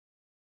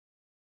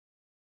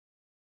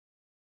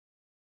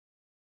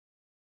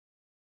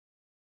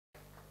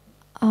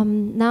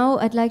Now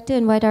I'd like to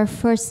invite our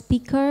first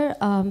speaker,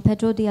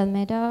 Pedro De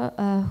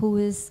Almeida, who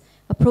is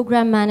a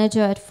program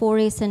manager at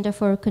 4A Center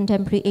for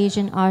Contemporary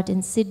Asian Art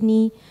in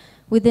Sydney,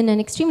 within an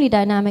extremely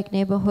dynamic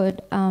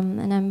neighborhood.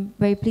 And I'm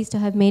very pleased to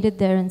have made it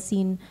there and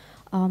seen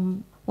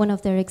one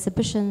of their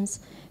exhibitions.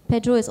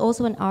 Pedro is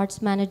also an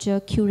arts manager,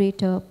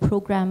 curator,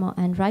 programmer,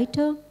 and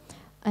writer.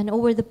 And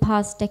over the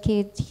past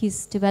decade,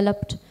 he's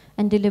developed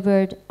and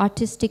delivered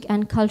artistic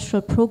and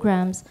cultural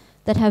programs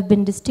that have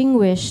been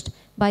distinguished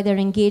by their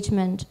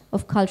engagement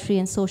of culturally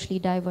and socially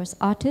diverse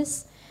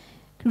artists.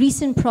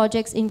 Recent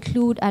projects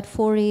include at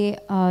 4A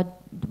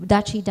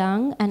Dachi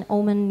Dang and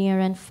Omen Near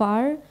and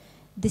Far,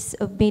 this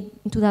made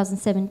in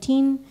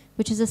 2017,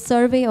 which is a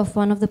survey of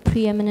one of the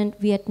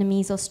preeminent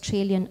Vietnamese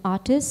Australian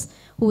artists,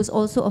 who is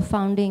also a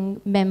founding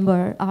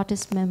member,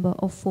 artist member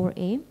of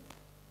 4A.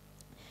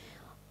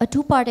 A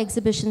two-part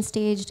exhibition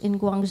staged in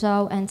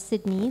Guangzhou and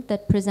Sydney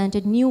that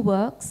presented new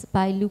works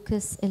by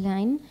Lucas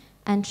Elaine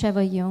and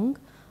Trevor Young,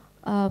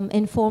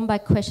 informed by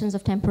questions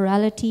of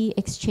temporality,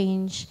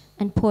 exchange,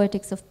 and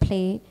poetics of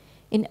play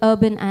in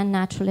urban and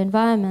natural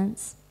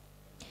environments.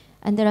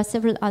 And there are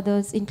several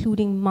others,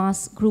 including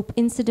Mass Group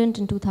Incident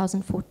in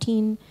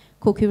 2014,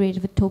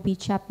 co-curated with Toby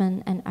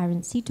Chapman and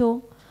Aaron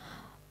Sito.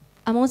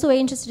 I'm also very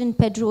interested in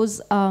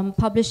Pedro's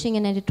publishing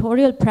and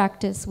editorial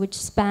practice, which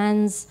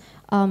spans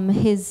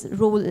his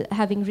role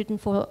having written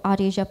for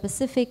Art Asia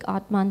Pacific,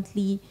 Art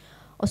Monthly,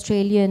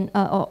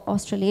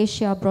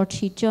 Australasia,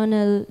 Broadsheet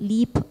Journal,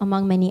 Leap,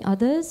 among many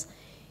others.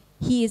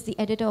 He is the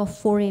editor of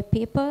 4A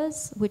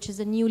Papers, which is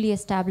a newly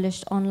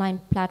established online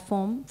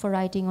platform for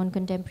writing on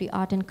contemporary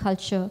art and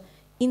culture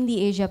in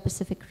the Asia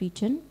Pacific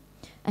region.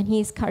 And he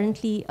is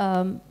currently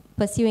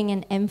pursuing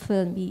an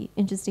MPhil. It'd be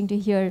interesting to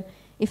hear,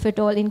 if at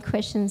all in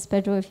questions,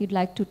 Pedro, if you'd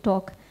like to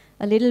talk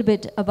a little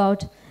bit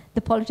about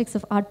the politics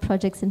of art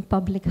projects in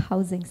public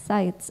housing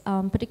sites,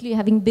 particularly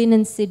having been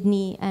in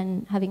Sydney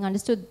and having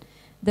understood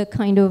the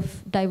kind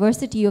of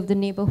diversity of the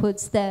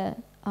neighborhoods there.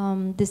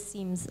 This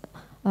seems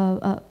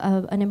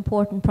an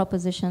important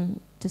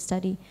proposition to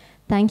study.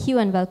 Thank you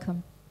and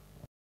welcome.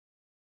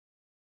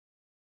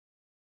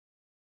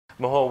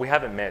 Mahal, we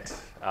haven't met.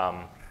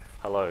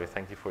 Hello,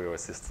 thank you for your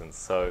assistance.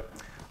 So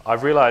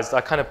I've realized I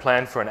kind of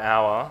planned for an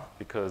hour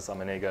because I'm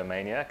an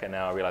egomaniac, and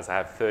now I realize I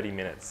have 30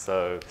 minutes.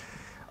 So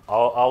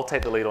I'll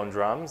take the lead on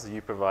drums,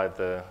 you provide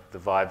the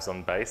vibes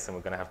on bass, and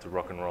we're going to have to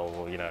rock and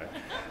roll, you know.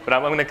 But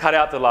I'm going to cut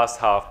out the last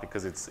half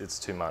because it's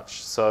too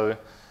much. So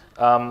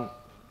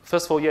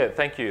first of all, yeah,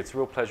 thank you. It's a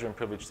real pleasure and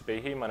privilege to be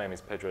here. My name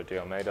is Pedro De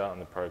Almeida. I'm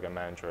the program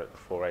manager at the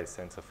 4A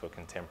Center for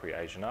Contemporary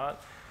Asian Art.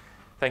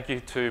 Thank you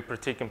to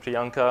Pratik and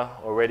Priyanka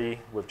already.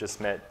 We've just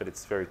met, but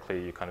it's very clear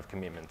your kind of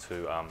commitment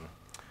to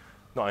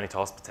not only to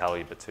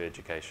hospitality, but to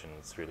education.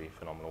 It's really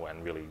phenomenal,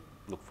 and really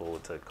look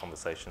forward to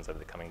conversations over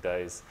the coming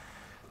days.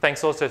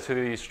 Thanks also to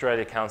the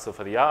Australia Council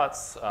for the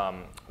Arts,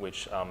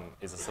 which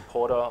is a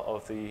supporter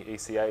of the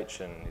ECH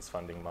and is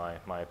funding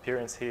my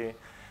appearance here.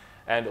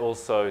 And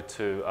also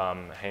to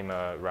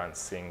Hema Rant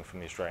Singh from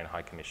the Australian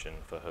High Commission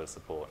for her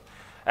support.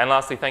 And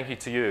lastly, thank you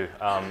to you,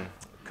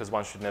 because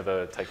one should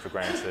never take for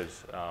granted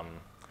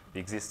the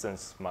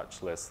existence,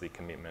 much less the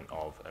commitment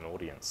of an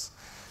audience.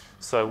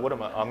 So what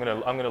am I? I'm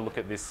going to look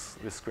at this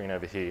screen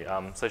over here.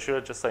 So should I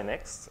just say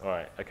next? All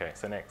right. Okay.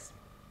 So next.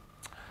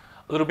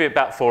 A little bit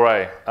about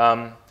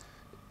 4A.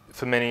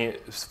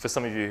 For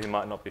some of you who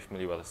might not be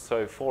familiar with us.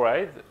 So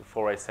 4A, the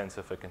 4A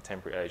Center for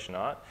Contemporary Asian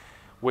Art,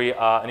 we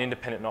are an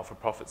independent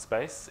not-for-profit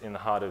space in the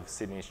heart of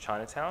Sydney's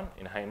Chinatown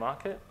in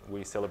Haymarket.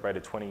 We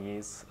celebrated 20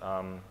 years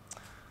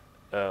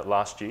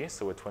last year,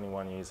 so we're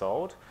 21 years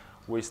old.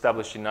 We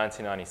established in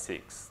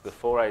 1996. The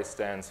 4A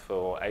stands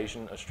for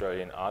Asian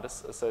Australian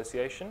Artists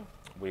Association.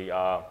 We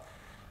are,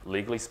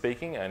 legally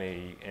speaking, an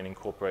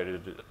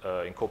incorporated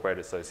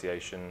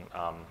association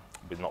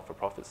with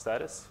not-for-profit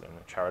status and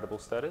charitable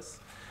status.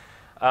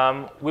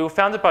 We were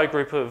founded by a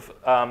group of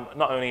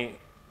not only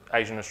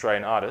Asian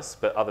Australian artists,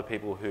 but other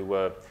people who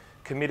were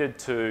committed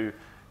to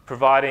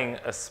providing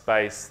a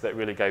space that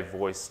really gave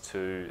voice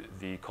to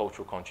the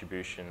cultural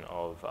contribution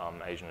of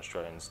Asian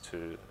Australians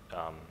to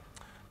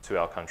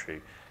our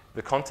country.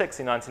 The context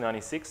in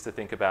 1996, to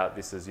think about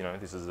this is,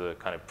 this is a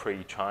kind of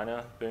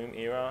pre-China boom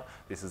era.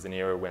 This is an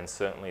era when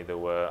certainly there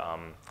were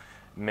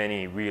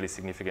many really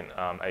significant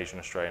Asian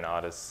Australian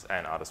artists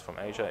and artists from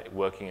Asia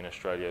working in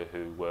Australia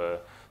who were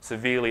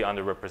severely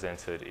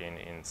underrepresented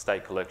in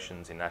state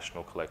collections, in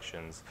national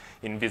collections,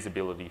 in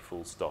visibility,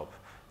 full stop.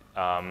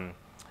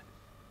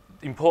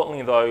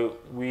 Importantly though,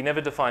 we never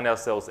defined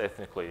ourselves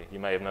ethnically. You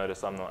may have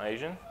noticed I'm not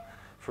Asian,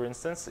 for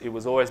instance. It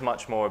was always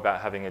much more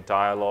about having a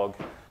dialogue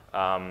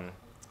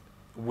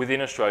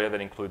within Australia that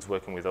includes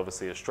working with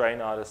obviously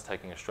Australian artists,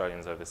 taking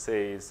Australians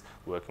overseas,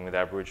 working with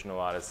Aboriginal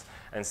artists,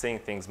 and seeing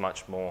things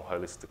much more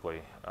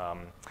holistically.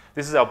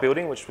 This is our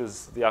building,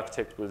 the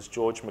architect was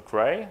George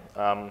McRae.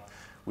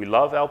 We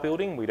love our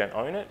building, we don't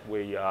own it.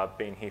 We've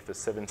been here for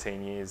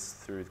 17 years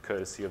through the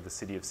courtesy of the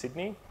City of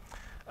Sydney,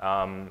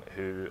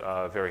 who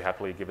very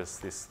happily give us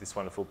this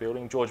wonderful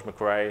building. George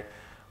McRae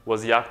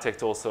was the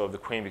architect also of the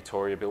Queen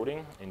Victoria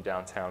building in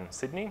downtown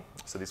Sydney.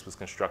 So this was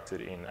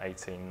constructed in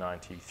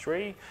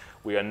 1893.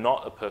 We are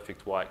not a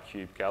perfect white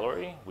cube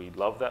gallery. We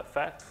love that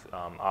fact.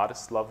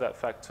 Artists love that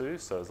fact too.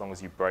 So as long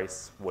as you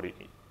brace what it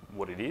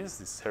is,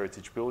 this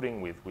heritage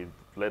building with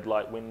LED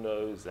light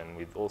windows and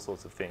with all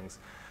sorts of things,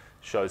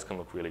 shows can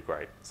look really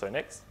great. So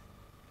next,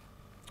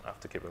 I have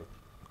to keep a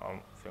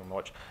film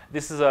watch.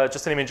 This is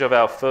just an image of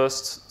our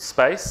first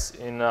space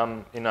in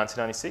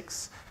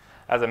 1996.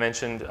 As I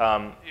mentioned,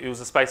 it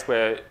was a space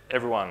where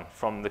everyone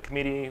from the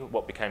committee,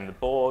 what became the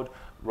board,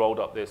 rolled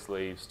up their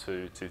sleeves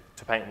to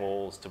paint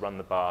walls, to run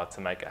the bar,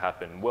 to make it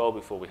happen, well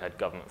before we had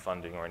government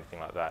funding or anything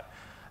like that.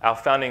 Our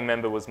founding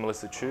member was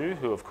Melissa Chu,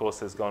 who of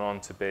course has gone on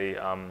to be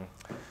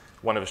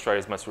one of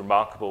Australia's most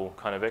remarkable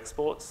kind of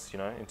exports. You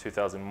know, in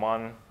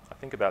 2001, I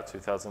think about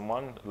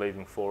 2001,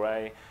 leaving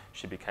 4A,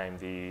 she became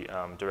the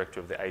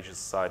director of the Asia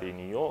Society in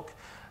New York,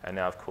 and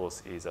now of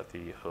course is at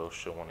the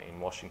Hirshhorn in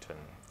Washington.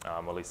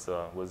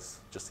 Melissa was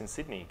just in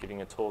Sydney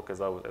giving a talk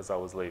as I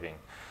was leaving.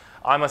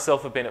 I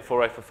myself have been at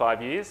 4A for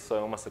 5 years,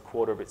 so almost a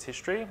quarter of its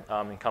history,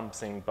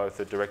 encompassing both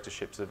the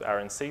directorships of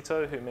Aaron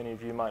Sito, who many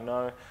of you might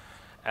know,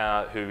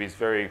 who is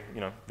very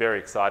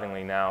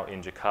excitingly now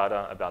in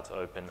Jakarta, about to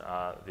open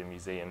the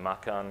Museum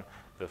Makan,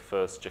 the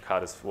first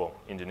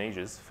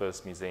Indonesia's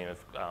first museum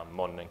of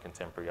modern and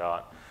contemporary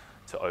art,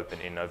 to open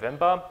in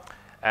November,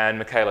 and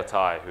Michaela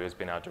Tai, who has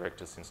been our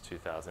director since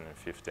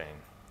 2015.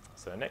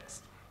 So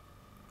next.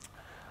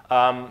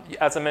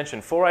 As I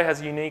mentioned, 4A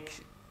has a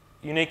unique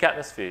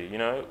atmosphere. You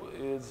know,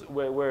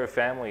 we're a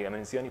family. I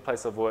mean, it's the only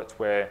place I've worked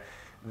where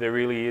there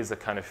really is a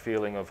kind of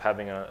feeling of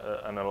having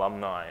an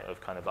alumni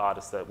of kind of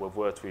artists that we've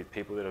worked with,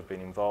 people that have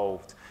been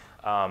involved.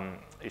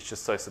 It's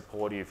just so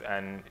supportive,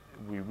 and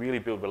we really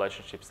build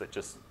relationships that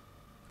just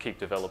keep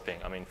developing.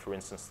 I mean, for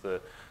instance, the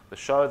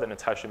show that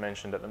Natasha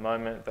mentioned at the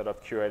moment that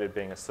I've curated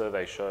being a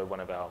survey show, one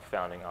of our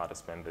founding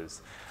artist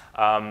members.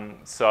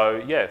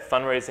 So yeah,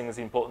 fundraising is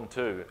important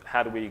too.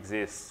 How do we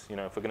exist? You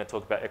know, if we're going to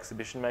talk about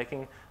exhibition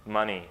making,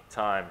 money,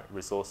 time,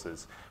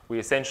 resources. We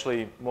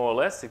essentially, more or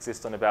less,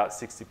 exist on about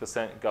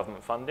 60%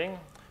 government funding.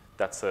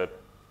 That's a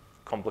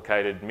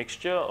complicated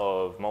mixture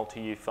of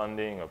multi-year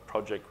funding, of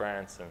project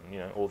grants, and you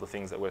know, all the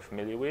things that we're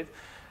familiar with.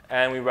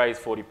 And we raise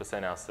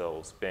 40%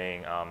 ourselves,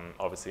 being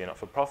obviously a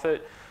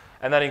not-for-profit.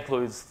 And that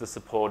includes the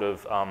support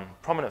of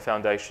prominent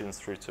foundations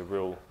through to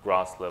real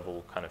grass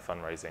level kind of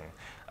fundraising.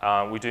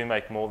 We do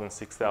make more than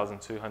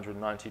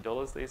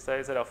 $6,290 these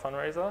days at our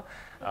fundraiser,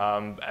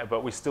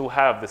 but we still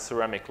have the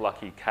ceramic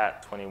lucky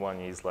cat 21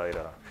 years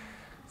later.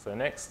 So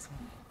next.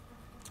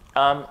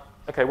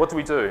 Okay, what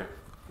do?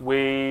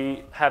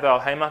 We have our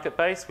Haymarket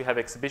base, we have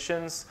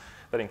exhibitions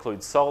that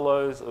include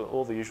solos,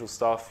 all the usual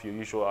stuff, your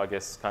usual, I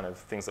guess, kind of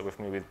things that we're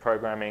familiar with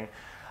programming.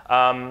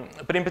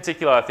 But in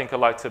particular, I think I'd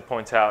like to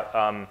point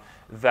out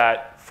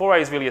that 4A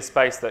is really a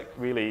space that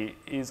really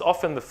is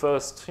often the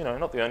first, you know,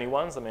 not the only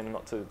ones. I mean,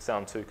 not to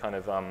sound too kind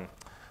of,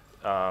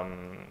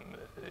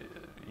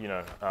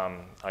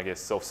 I guess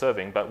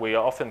self-serving, but we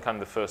are often kind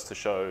of the first to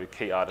show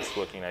key artists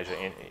working in Asia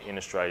in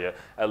Australia,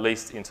 at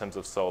least in terms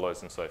of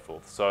solos and so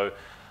forth. So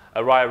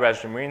Araya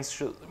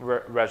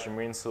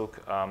Rajamrinsuk,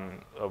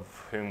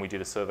 of whom we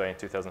did a survey in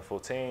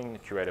 2014,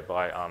 curated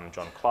by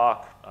John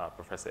Clark,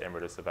 Professor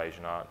Emeritus of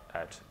Asian Art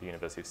at the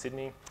University of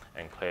Sydney,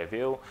 and Claire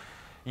Veal.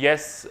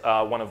 Yes,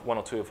 one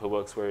or two of her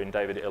works were in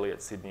David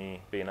Elliott's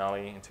Sydney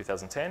Biennale in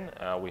 2010.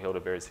 We held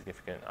a very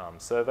significant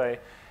survey.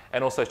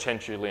 And also Chen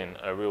Chu-lin,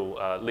 a real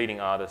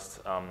leading artist,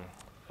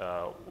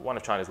 one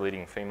of China's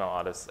leading female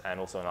artists, and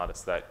also an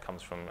artist that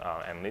comes from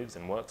and lives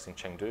and works in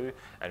Chengdu,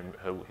 and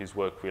whose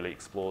work really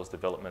explores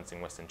developments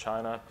in Western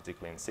China,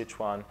 particularly in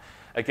Sichuan.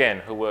 Again,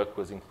 her work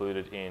was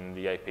included in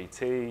the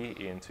APT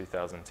in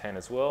 2010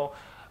 as well,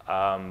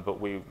 but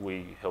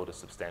we held a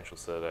substantial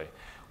survey.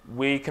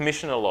 We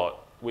commission a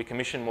lot. We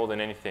commission more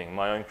than anything.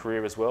 My own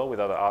career as well with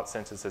other art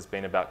centres has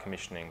been about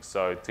commissioning.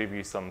 So to give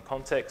you some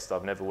context,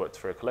 I've never worked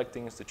for a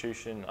collecting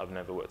institution. I've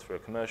never worked for a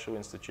commercial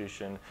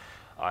institution.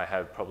 I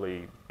have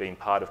probably been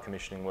part of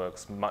commissioning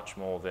works much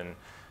more than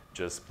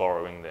just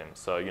borrowing them.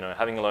 So, you know,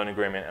 having a loan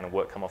agreement and a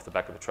work come off the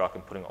back of a truck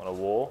and putting it on a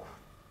wall,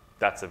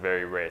 that's a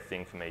very rare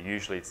thing for me.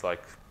 Usually it's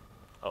like,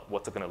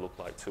 what's it going to look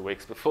like 2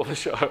 weeks before the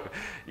show?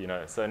 You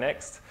know, so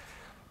next.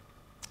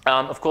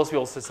 Of course, we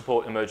also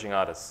support emerging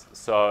artists.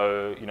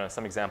 So, you know,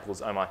 some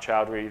examples, Omar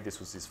Chowdhury,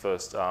 this was his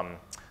first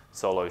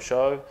solo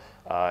show.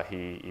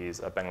 He is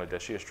a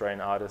Bangladeshi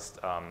Australian artist,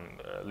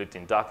 lived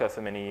in Dhaka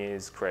for many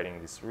years, creating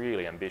this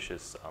really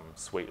ambitious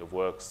suite of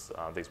works.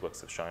 These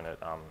works have shown at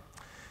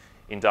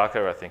in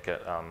Dhaka, I think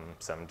at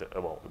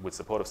with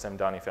support of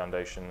Samdani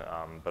Foundation,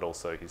 but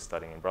also he's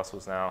studying in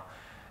Brussels now.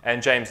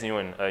 And James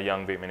Nguyen, a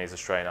young Vietnamese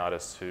Australian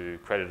artist who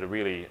created a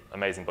really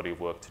amazing body of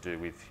work to do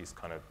with his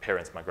kind of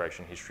parents'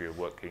 migration history of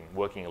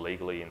working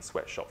illegally in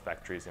sweatshop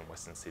factories in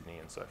Western Sydney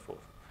and so forth.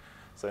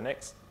 So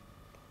next.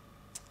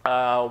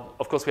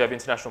 Of course, we have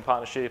international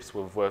partnerships.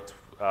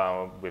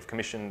 We've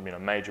commissioned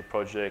major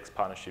projects,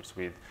 partnerships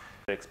with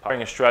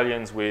pairing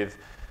Australians with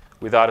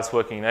artists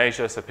working in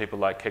Asia. So people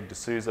like Keg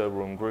D'Souza,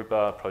 Room Grouper,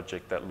 a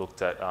project that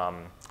looked at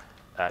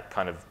at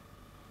kind of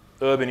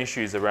urban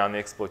issues around the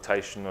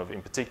exploitation of,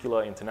 in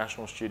particular,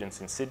 international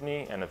students in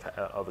Sydney and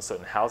of a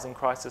certain housing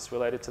crisis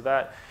related to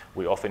that.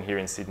 We often hear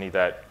in Sydney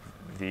that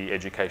the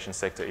education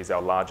sector is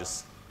our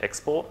largest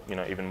export,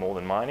 even more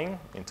than mining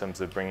in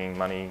terms of bringing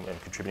money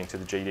and contributing to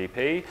the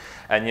GDP.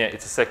 And yet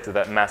it's a sector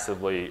that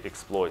massively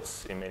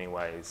exploits in many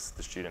ways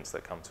the students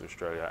that come to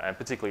Australia, and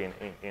particularly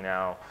in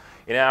our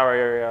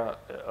area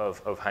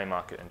of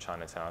Haymarket and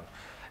Chinatown.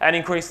 And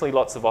increasingly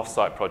lots of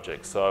off-site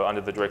projects. So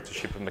under the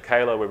directorship of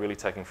Michaela, we're really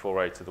taking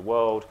foray to the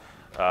world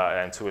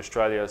and to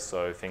Australia.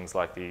 So things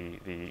like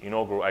the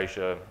inaugural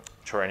Asia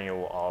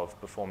Triennial of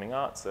Performing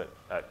Arts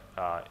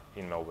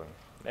in Melbourne.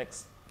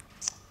 Next.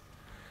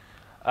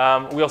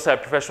 We also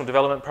have professional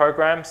development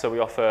programs. So we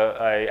offer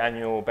an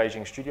annual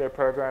Beijing studio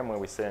program where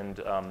we send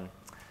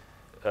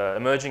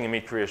emerging and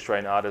mid-career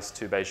Australian artists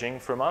to Beijing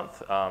for a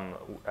month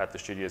at the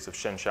studios of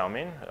Shen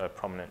Xiaomin, a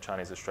prominent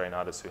Chinese Australian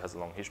artist who has a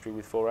long history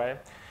with foray.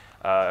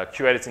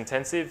 Curators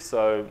intensive,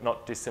 so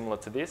not dissimilar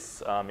to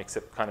this,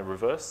 except kind of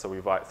reverse. So we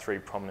invite 3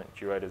 prominent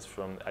curators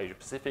from Asia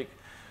Pacific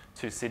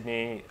to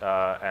Sydney,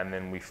 and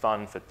then we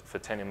fund for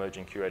 10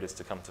 emerging curators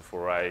to come to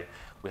foray.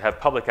 We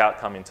have public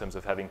outcome in terms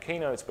of having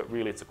keynotes, but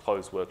really it's a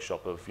closed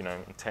workshop of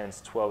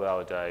intense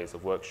 12-hour days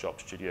of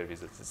workshops, studio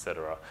visits,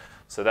 etc.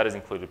 So that has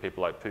included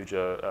people like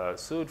Pooja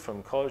Sood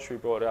from college who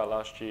brought out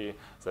last year,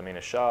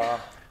 Zamina Shah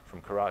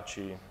from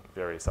Karachi,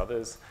 various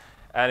others,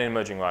 and an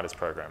emerging writers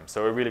program.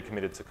 So we're really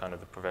committed to kind of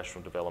the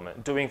professional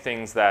development, doing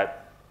things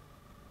that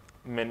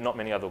not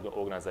many other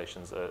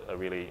organisations are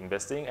really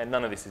investing, and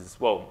none of this is,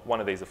 well, one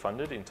of these are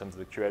funded in terms of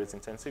the Curators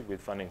Intensive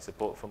with funding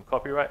support from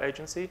Copyright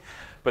Agency,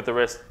 but the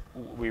rest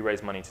we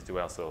raise money to do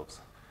ourselves.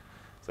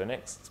 So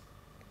next.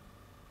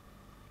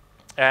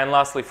 And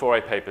lastly, foray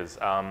papers.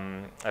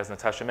 As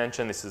Natasha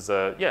mentioned, this is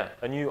a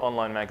new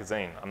online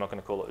magazine. I'm not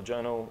going to call it a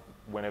journal,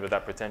 whenever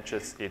that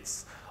pretentious.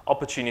 It's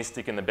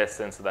opportunistic in the best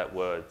sense of that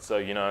word. So,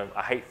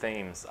 I hate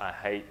themes. I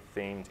hate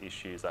themed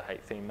issues. I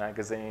hate themed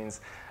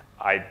magazines.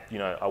 I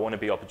want to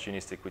be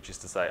opportunistic, which is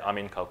to say, I'm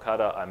in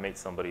Calcutta, I meet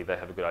somebody, they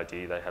have a good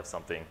idea, they have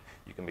something,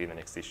 you can be in the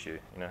next issue,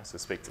 so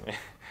speak to me.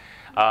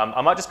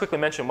 I might just quickly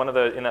mention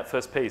in that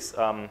first piece,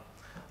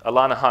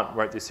 Alana Hunt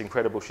wrote this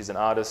incredible, she's an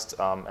artist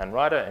and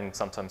writer and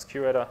sometimes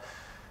curator,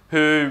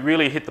 who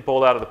really hit the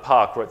ball out of the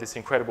park, wrote this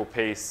incredible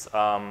piece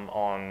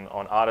on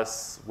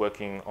artists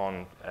working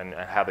on and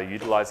how they're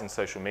utilising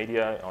social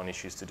media on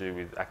issues to do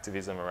with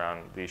activism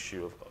around the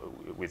issue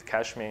with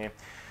Kashmir.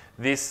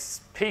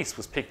 This piece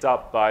was picked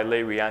up by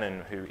Lee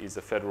Rhiannon, who is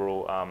a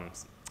federal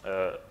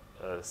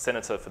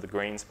senator for the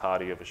Greens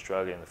Party of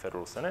Australia in the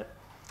Federal Senate.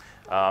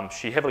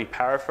 She heavily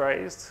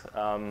paraphrased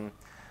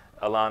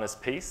Alana's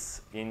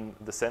piece in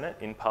the Senate,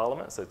 in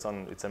Parliament, so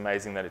it's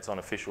amazing that it's on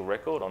official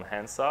record, on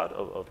Hansard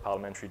of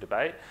parliamentary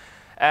debate,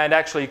 and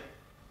actually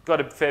got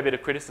a fair bit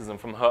of criticism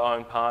from her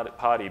own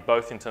party,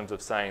 both in terms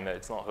of saying that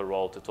it's not her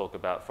role to talk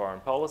about foreign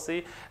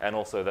policy, and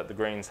also that the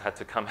Greens had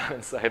to come out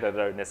and say that they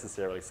don't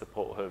necessarily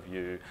support her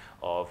view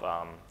of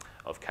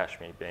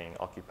Kashmir being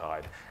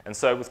occupied. And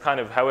so it was kind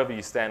of, however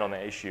you stand on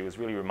the issue, it was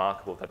really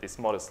remarkable that this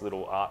modest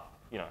little art,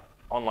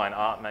 online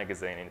art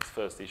magazine in its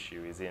first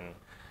issue is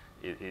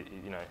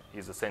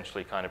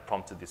essentially kind of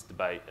prompted this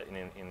debate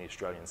in the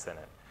Australian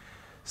Senate.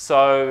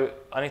 So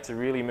I need to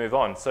really move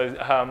on. So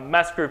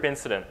mass group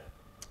incident.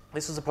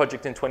 This was a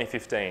project in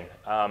 2015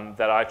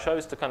 that I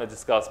chose to kind of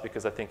discuss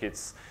because I think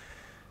it's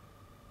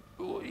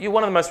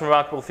one of the most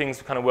remarkable things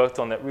we kind of worked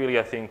on that really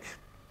I think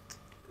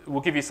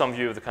will give you some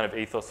view of the kind of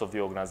ethos of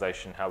the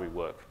organisation, how we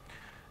work.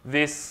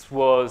 This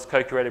was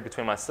co-curated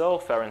between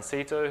myself, Aaron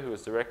Sito, who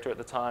was director at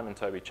the time, and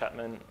Toby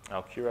Chapman,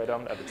 our curator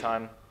at the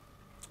time.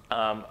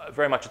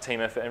 Very much a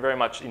team effort and very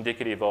much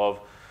indicative of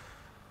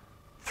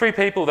 3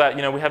 people that,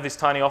 we have this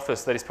tiny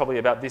office that is probably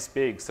about this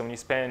big. So when you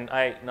spend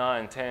 8,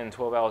 9, 10,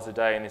 12 hours a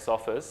day in this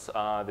office,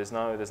 there's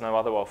no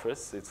other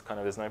office. It's kind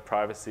of, there's no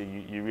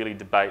privacy. You really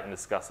debate and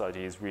discuss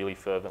ideas really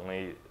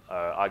fervently,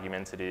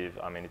 argumentative.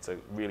 I mean, it's a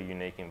really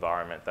unique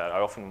environment that I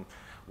often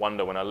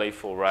wonder when I leave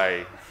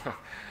foray,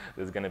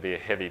 there's going to be a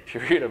heavy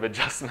period of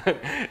adjustment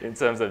in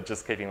terms of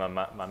just keeping my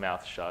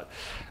mouth shut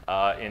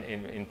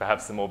in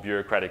perhaps the more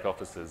bureaucratic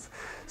offices.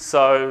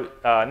 So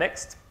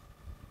next.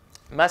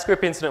 Mass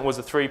Group Incident was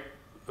a sort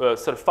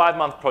of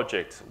 5-month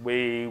project.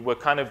 We were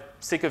kind of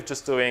sick of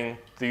just doing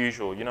the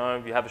usual. You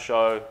have a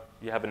show,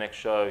 you have a next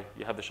show,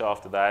 you have the show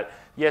after that.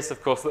 Yes,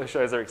 of course, those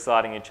shows are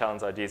exciting and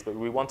challenge ideas, but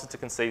we wanted to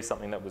conceive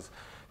something that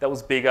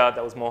was bigger,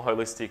 that was more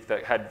holistic,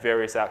 that had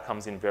various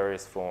outcomes in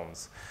various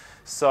forms.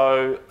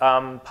 So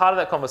part of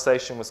that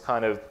conversation was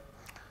kind of,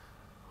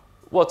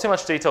 well, too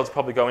much detail to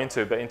probably go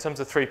into, but in terms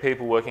of 3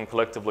 people working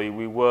collectively,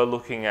 we were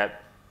looking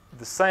at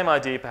the same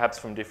idea perhaps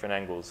from different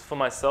angles. For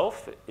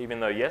myself,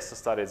 even though, yes, I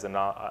started as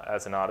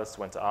an artist,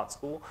 went to art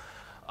school,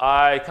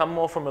 I come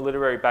more from a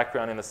literary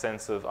background in the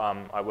sense of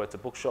I worked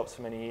at bookshops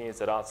for many years,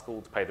 at art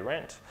school to pay the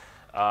rent.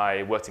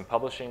 I worked in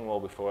publishing well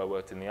before I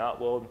worked in the art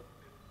world.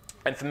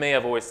 And for me,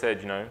 I've always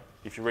said,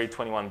 if you read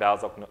 21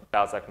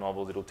 Balzac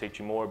novels, it'll teach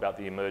you more about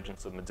the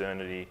emergence of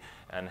modernity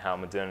and how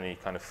modernity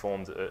kind of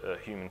formed a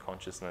human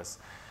consciousness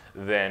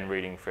than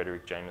reading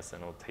Frederick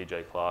Jameson or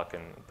T.J. Clarke,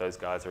 and those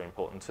guys are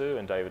important too,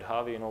 and David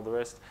Harvey and all the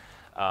rest.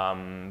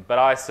 But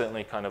I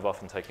certainly kind of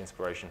often take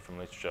inspiration from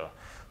literature.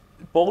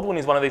 Baldwin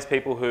is one of these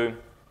people who,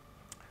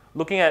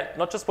 looking at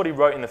not just what he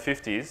wrote in the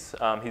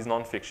 50s, his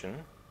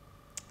non-fiction,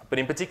 but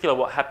in particular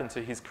what happened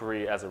to his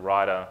career as a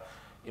writer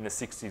in the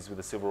 60s with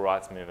the civil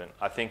rights movement,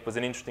 I think was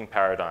an interesting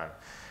paradigm.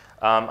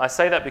 I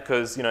say that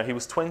because, you know, he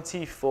was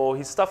 24.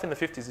 His stuff in the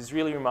 50s is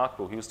really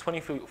remarkable. He was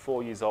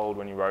 24 years old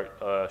when he wrote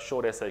a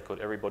short essay called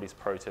Everybody's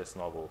Protest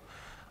Novel,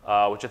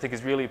 which I think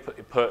is really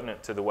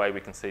pertinent to the way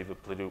we conceive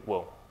of political,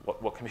 well,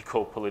 what can be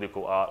called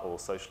political art or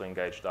socially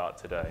engaged art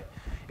today.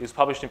 It was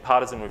published in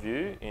Partisan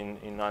Review in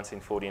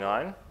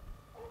 1949.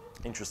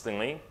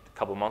 Interestingly, a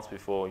couple of months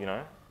before, you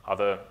know,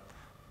 other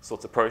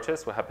sorts of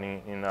protests were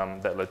happening in,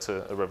 that led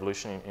to a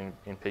revolution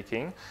in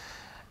Peking.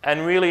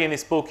 And really in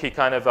this book, he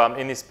kind of,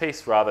 in this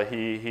piece rather,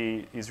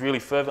 he is really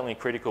fervently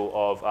critical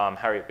of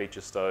Harriet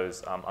Beecher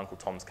Stowe's Uncle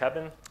Tom's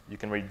Cabin. You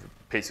can read the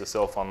piece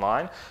yourself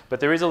online. But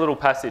there is a little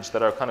passage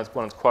that I kind of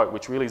want to quote,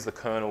 which really is the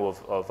kernel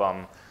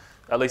of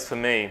at least for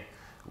me,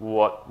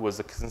 what was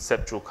the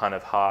conceptual kind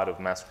of heart of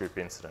mass group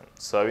incident.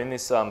 So in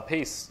this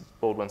piece,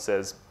 Baldwin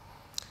says,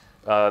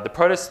 the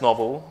protest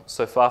novel,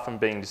 so far from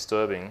being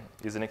disturbing,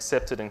 is an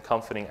accepted and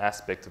comforting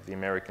aspect of the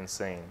American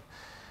scene,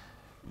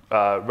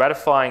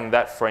 ratifying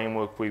that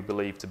framework we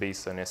believe to be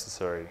so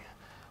necessary.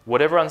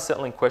 Whatever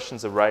unsettling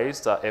questions are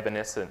raised are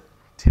evanescent,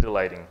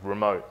 titillating,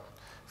 remote,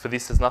 for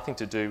this has nothing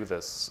to do with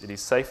us. It is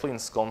safely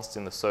ensconced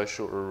in the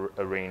social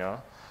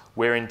arena,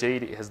 where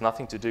indeed it has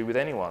nothing to do with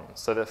anyone,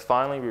 so that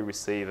finally we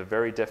receive a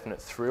very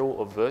definite thrill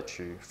of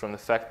virtue from the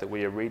fact that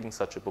we are reading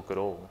such a book at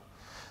all.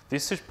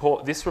 This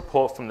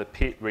report from the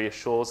pit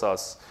reassures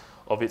us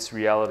of its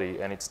reality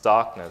and its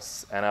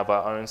darkness and of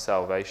our own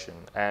salvation.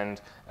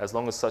 And as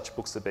long as such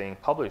books are being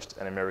published,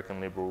 an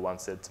American liberal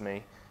once said to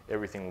me,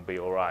 everything will be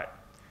all right.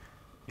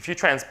 If you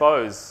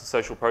transpose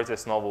social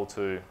protest novel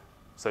to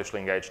socially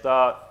engaged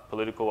art,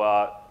 political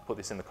art, put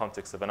this in the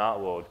context of an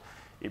art world,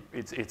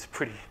 it's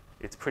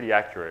pretty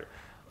accurate.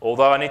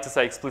 Although I need to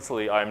say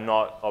explicitly, I'm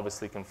not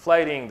obviously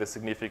conflating the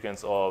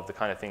significance of the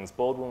kind of things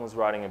Baldwin was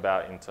writing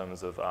about in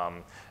terms of,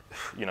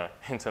 you know,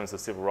 in terms of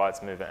civil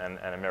rights movement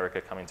and America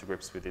coming to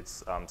grips with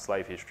its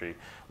slave history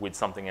with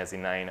something as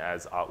inane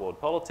as art world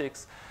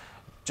politics.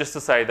 Just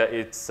to say that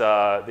it's,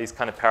 these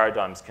kind of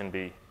paradigms can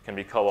be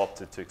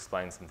co-opted to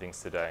explain some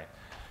things today.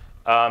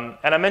 And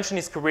I mentioned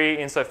his career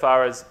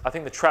insofar as I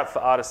think the trap for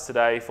artists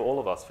today, for all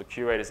of us, for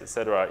curators,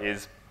 etc.,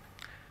 is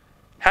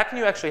how can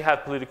you actually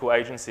have political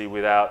agency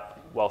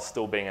while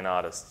still being an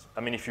artist?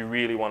 I mean, if you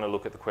really want to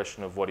look at the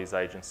question of what is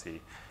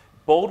agency.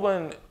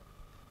 Baldwin,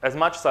 as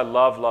much as I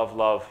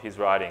love his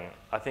writing,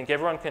 I think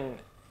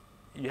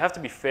you have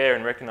to be fair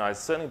and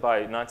recognize, certainly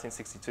by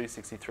 1962,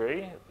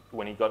 63,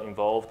 when he got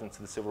involved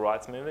into the civil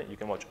rights movement, you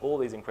can watch all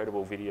these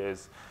incredible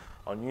videos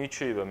on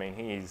YouTube. I mean,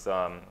 he's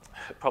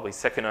probably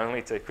second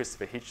only to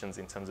Christopher Hitchens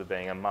in terms of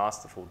being a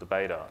masterful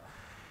debater.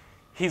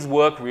 His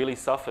work really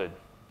suffered.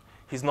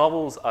 His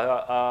novels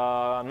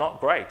are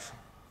not great,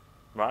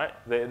 right?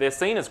 They're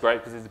seen as great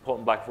because he's an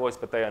important black voice,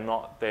 but they're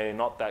not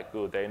that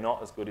good. They're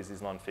not as good as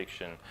his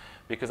non-fiction.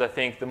 Because I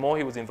think the more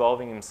he was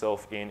involving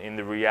himself in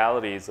the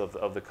realities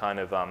of the kind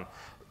of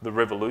the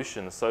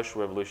revolution, the social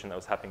revolution that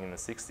was happening in the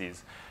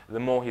 60s, the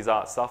more his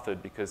art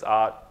suffered, because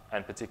art,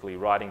 and particularly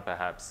writing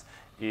perhaps,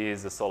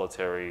 is a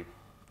solitary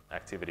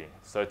activity.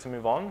 So to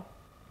move on.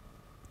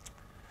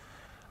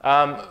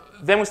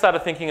 Then we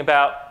started thinking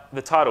about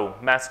the title,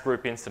 mass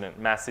group incident,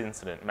 mass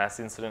incident. Mass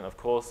incident, of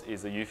course,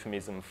 is a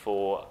euphemism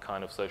for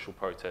kind of social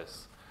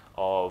protests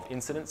of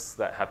incidents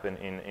that happen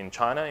in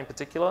China in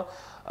particular.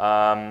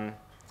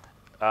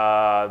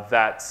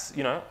 That,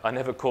 you know, are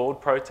never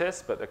called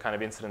protests, but the kind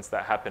of incidents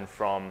that happen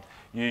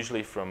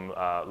usually from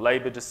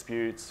labour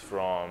disputes,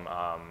 from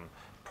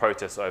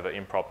protests over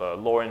improper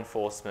law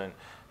enforcement,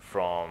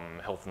 from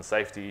health and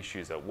safety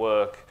issues at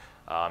work,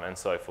 and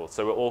so forth.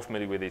 So we're all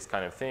familiar with these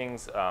kind of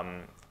things.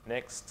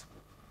 Next.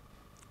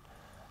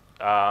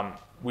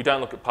 We don't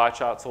look at pie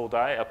charts all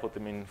day. I put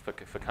them in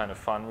for kind of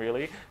fun,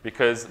 really,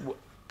 because we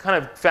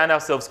kind of found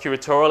ourselves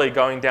curatorially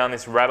going down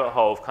this rabbit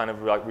hole of kind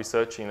of like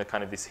researching the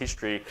kind of this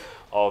history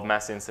of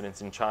mass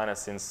incidents in China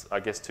since, I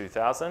guess,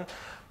 2000,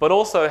 but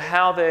also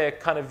how they're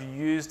kind of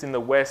used in the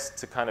West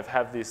to kind of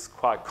have this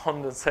quite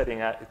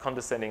condescending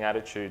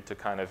attitude to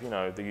kind of, you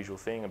know, the usual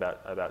thing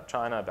about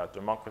China, about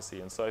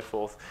democracy and so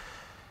forth.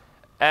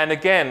 And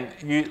again,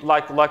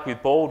 like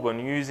with Baldwin,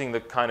 using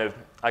the kind of,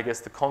 I guess,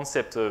 the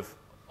concept of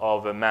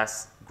a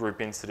mass group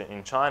incident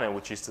in China,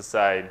 which is to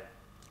say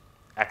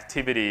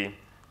activity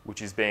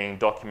which is being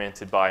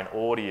documented by an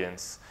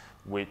audience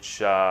which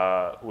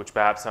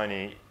perhaps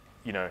only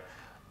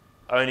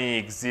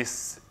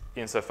exists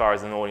insofar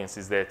as an audience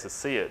is there to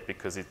see it,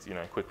 because it's, you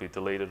know, quickly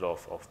deleted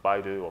off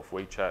Baidu, off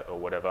WeChat or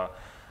whatever,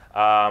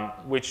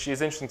 which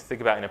is interesting to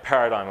think about in a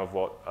paradigm of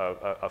what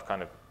of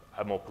kind of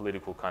a more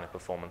political kind of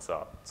performance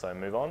art. So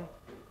move on.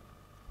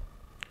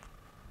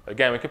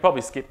 Again, we could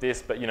probably skip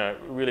this, but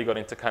really got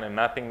into kind of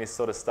mapping this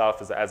sort of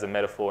stuff as a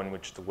metaphor in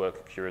which to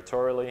work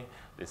curatorially.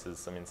 This is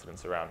some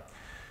incidents around.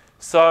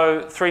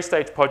 So,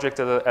 three-stage project,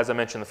 as I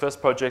mentioned. The first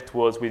project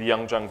was with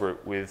Yangjung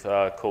Group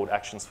called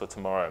Actions for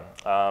Tomorrow.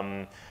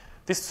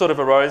 This sort of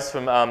arose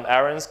from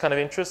Aaron's kind of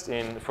interest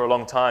for a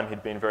long time.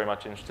 He'd been very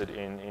much interested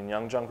in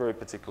Yangjung Group,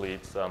 particularly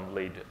its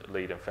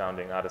lead and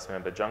founding artist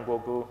member, Zhang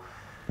Guogu.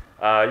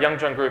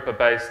 Yangjung Group are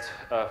based,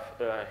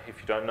 if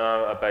you don't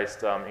know, are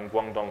based in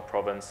Guangdong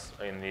province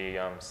in the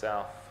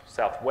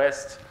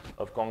southwest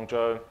of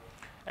Guangzhou.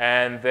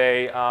 And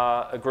they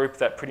are a group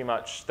that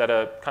that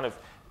are kind of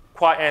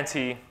quite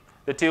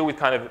that deal with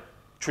kind of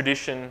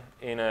tradition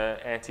in an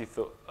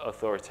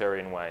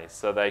anti-authoritarian way.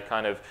 So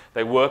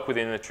they work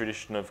within the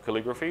tradition of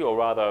calligraphy, or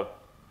rather,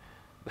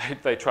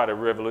 they try to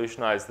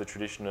revolutionize the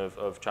tradition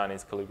of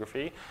Chinese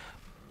calligraphy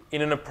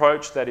in an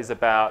approach that is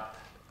about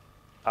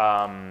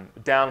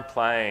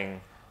downplaying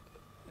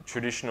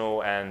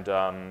traditional and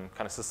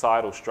kind of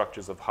societal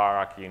structures of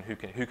hierarchy and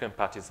who can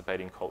participate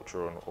in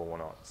culture or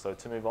not. So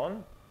to move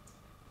on,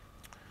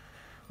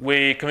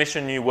 we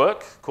commissioned new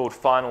work called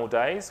Final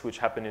Days, which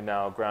happened in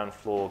our ground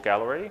floor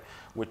gallery,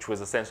 which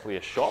was essentially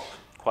a shop.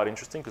 Quite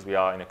interesting because we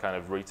are in a kind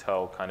of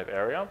retail kind of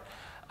area.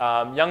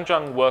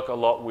 Yangjung work a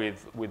lot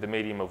with the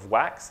medium of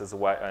wax as a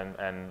way,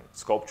 and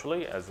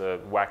sculpturally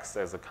wax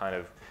as a kind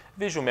of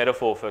visual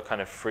metaphor for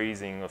kind of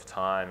freezing of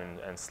time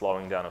and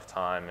slowing down of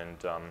time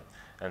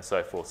and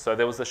so forth. So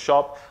there was a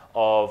shop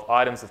of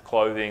items of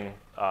clothing,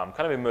 kind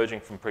of emerging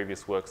from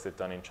previous works they've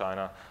done in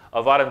China,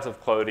 of items of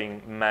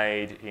clothing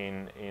made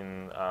in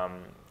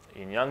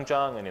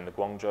Yangjung and in the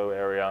Guangzhou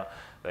area.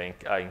 They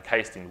are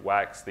encased in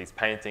wax. These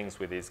paintings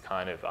with these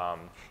kind of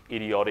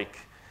idiotic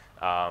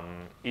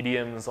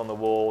idioms on the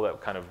wall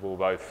that kind of were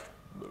both,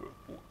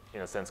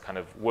 in a sense, kind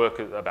of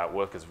about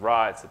workers'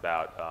 rights,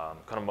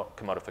 about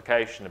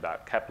commodification,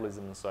 about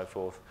capitalism and so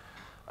forth.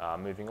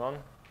 Moving on.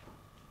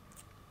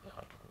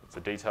 It's a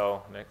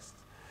detail next.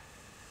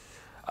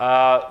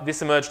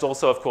 This emerged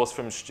also, of course,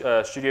 from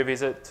studio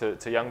visit to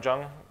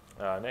Yangjung.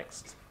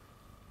 Next.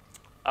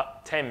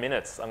 10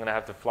 minutes. I'm going to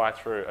have to fly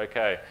through.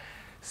 Okay.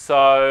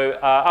 So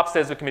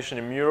upstairs we commissioned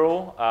a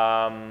mural,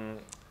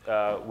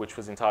 which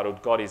was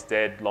entitled "God is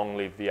Dead, Long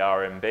Live the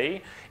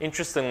RMB."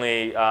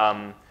 Interestingly,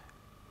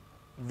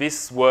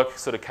 this work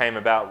sort of came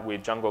about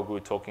with Zhang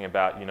Guogu talking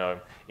about,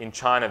 in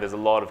China there's a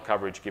lot of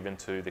coverage given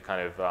to the kind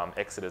of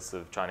exodus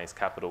of Chinese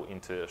capital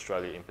into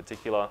Australia in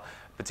particular,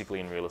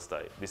 particularly in real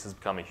estate. This has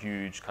become a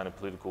huge kind of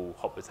political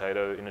hot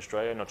potato in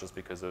Australia, not just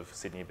because of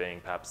Sydney being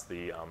perhaps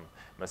the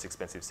most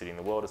expensive city in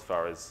the world as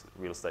far as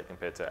real estate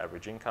compared to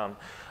average income,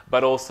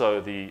 but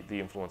also the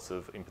influence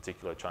of, in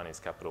particular,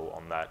 Chinese capital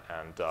on that,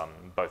 and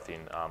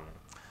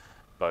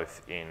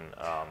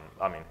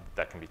I mean,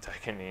 that can be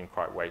taken in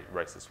quite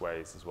racist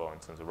ways as well in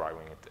terms of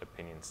right-wing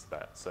opinions to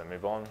that. So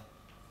move on.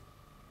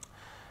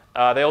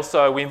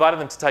 We invited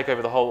them to take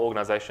over the whole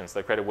organisation. So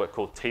they created work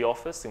called Tea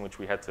Office, in which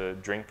we had to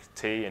drink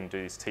tea and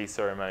do this tea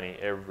ceremony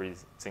every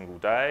single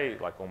day,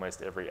 like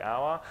almost every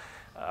hour.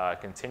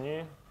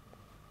 Continue.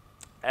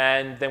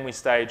 And then we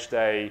staged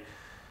I'm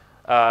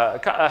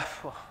not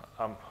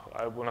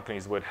going to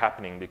use the word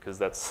happening because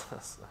that's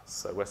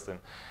so Western.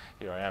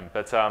 Here I am.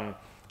 But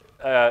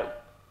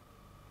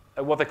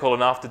what they call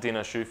an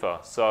after-dinner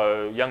shufa.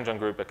 So Yangjung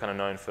Group are kind of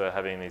known for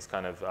having these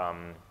kind of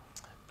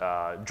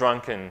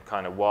drunken,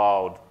 kind of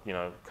wild,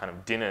 kind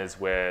of dinners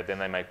where then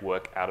they make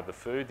work out of the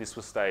food. This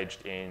was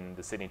staged in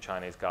the Sydney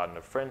Chinese Garden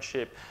of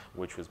Friendship,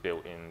 which was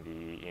built in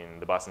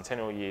the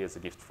bicentennial year as a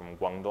gift from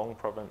Guangdong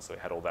province, so it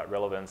had all that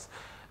relevance.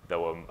 They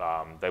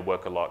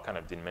work a lot, kind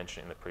of didn't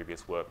mention it in the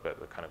previous work, but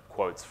the kind of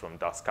quotes from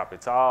Das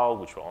Kapital,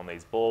 which were on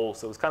these balls.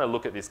 So it was kind of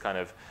look at this kind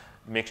of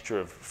mixture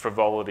of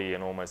frivolity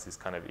and almost this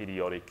kind of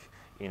idiotic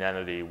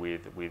inanity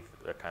with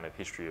a kind of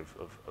history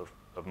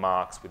of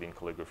marks within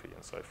calligraphy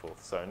and so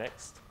forth. So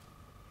next.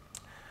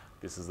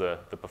 This is the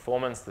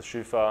performance, the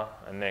shufa,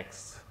 and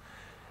next.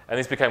 And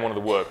this became one of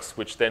the works,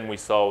 which then we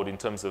sold in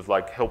terms of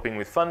like helping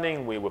with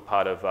funding. We were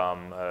part of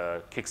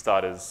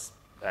Kickstarter's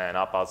and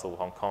Art Basel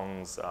Hong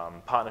Kong's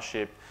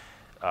partnership,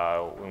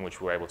 in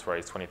which we were able to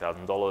raise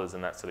 $20,000,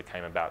 and that sort of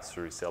came about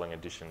through selling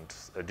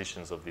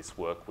editions of this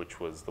work, which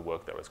was the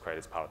work that was created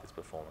as part of this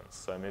performance.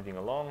 So moving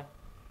along.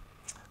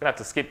 I'm going to have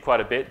to skip quite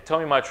a bit. Tell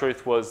Me My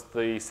Truth was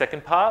the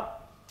second part.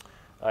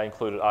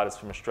 Included artists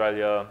from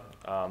Australia,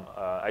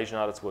 Asian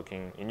artists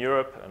working in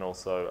Europe and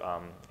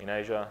also in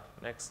Asia.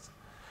 Next.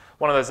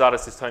 One of those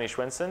artists is Tony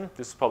Schwensen.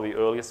 This is probably the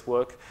earliest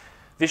work.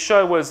 This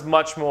show was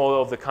much more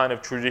of the kind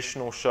of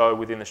traditional show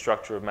within the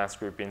structure of Mass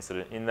Group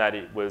Incident, in that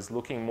it was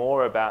looking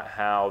more about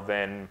how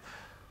then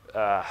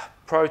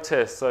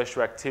protest,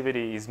 social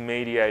activity is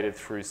mediated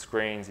through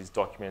screens, is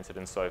documented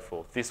and so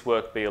forth. This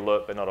work, Be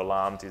Alert But Not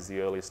Alarmed, is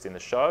the earliest in the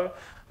show.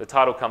 The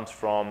title comes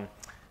from,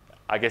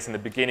 I guess, in the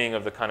beginning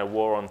of the kind of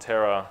war on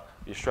terror,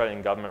 the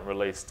Australian government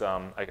released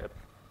a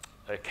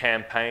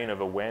campaign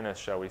of awareness,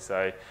 shall we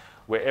say,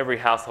 where every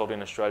household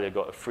in Australia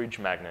got a fridge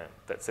magnet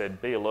that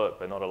said, "Be alert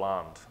but not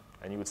alarmed."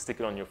 and you would stick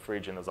it on your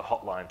fridge, and there was a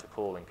hotline to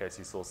call in case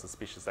you saw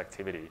suspicious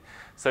activity.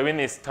 So in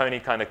this, Tony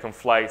kind of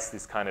conflates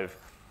this kind of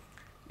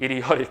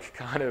idiotic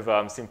kind of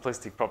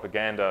simplistic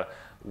propaganda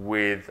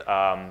with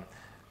a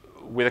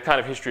kind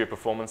of history of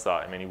performance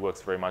art. I mean, he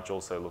works very much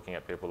also looking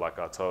at people like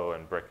Artaud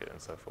and Beckett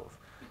and so forth.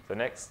 So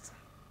next.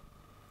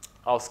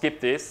 I'll skip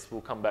this.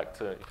 We'll come back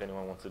to if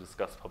anyone wants to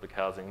discuss public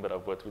housing, but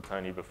I've worked with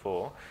Tony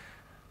before.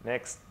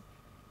 Next.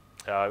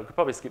 We could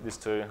probably skip this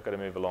too. I've got to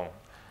move along.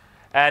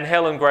 And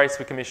Helen Grace,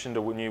 we commissioned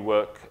a new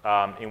work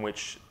in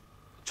which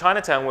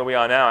Chinatown, where we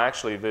are now,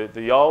 actually,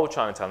 the old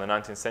Chinatown, the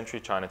 19th century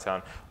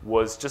Chinatown,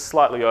 was just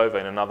slightly over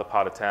in another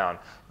part of town.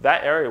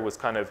 That area was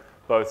kind of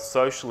both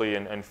socially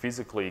and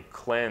physically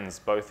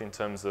cleansed, both in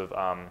terms of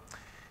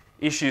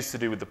issues to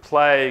do with the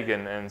plague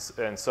and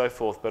so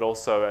forth, but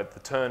also at the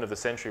turn of the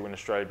century when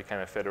Australia became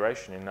a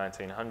federation in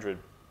 1900.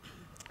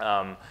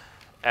 And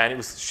it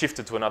was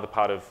shifted to another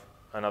part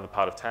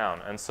of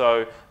town. And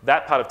so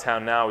that part of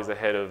town now is the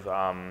head of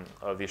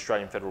the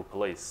Australian Federal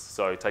Police.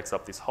 So it takes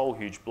up this whole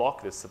huge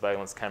block. There's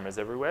surveillance cameras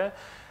everywhere.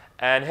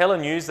 And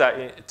Helen used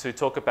that to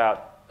talk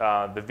about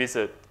the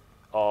visit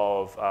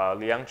of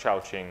Liang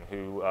Shaoqing,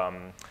 who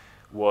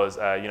was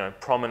a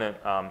prominent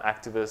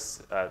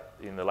activist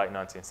in the late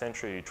 19th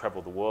century. He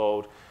travelled the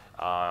world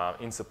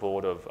in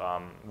support of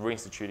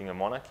reinstituting a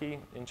monarchy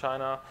in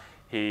China.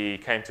 He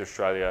came to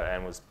Australia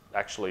and was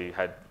actually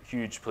had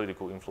huge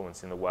political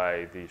influence in the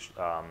way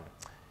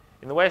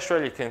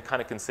Australia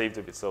kind of conceived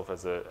of itself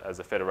as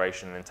a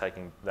federation, and then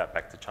taking that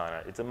back to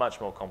China. It's a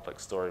much more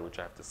complex story, which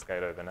I have to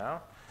skate over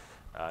now.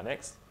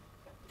 Next.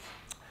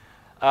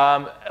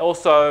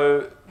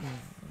 Also,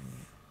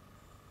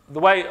 the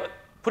way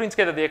putting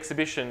together the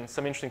exhibition,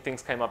 some interesting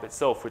things came up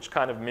itself, which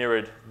kind of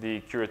mirrored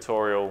the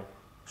curatorial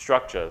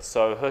structure.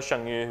 So He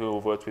Shangyu, who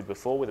we've worked with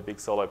before with a big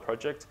solo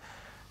project,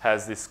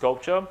 has this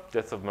sculpture,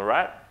 Death of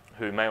Marat,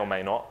 who may or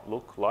may not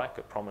look like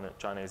a prominent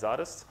Chinese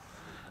artist.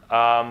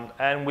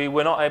 And we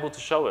were not able to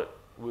show it.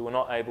 We were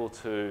not able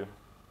to,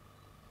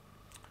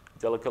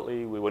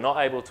 delicately, we were not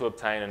able to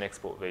obtain an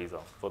export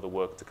visa for the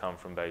work to come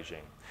from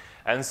Beijing.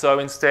 And so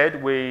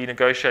instead, we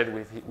negotiated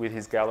with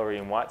his gallery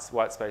in White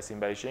Space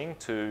in Beijing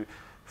to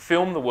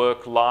film the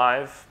work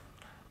live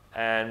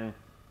and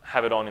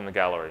have it on in the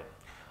gallery.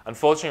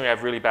 Unfortunately, we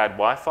have really bad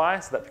Wi-Fi,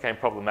 so that became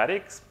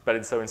problematic.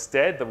 But so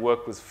instead, the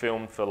work was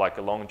filmed for like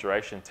a long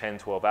duration, 10,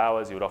 12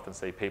 hours. You would often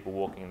see people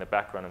walking in the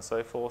background and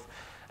so forth.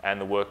 And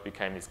the work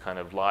became this kind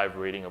of live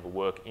reading of a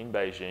work in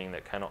Beijing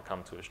that cannot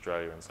come to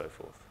Australia and so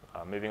forth.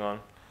 Moving on.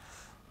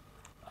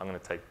 I'm going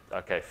to take,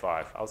 okay,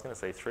 5. I was going to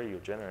say 3, you're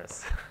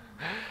generous.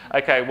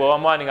 Okay, well,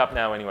 I'm winding up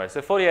now anyway.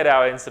 So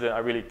 48-hour incident, I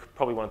really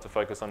probably wanted to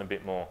focus on a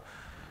bit more.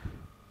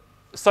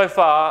 So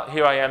far,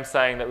 here I am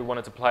saying that we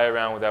wanted to play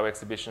around with our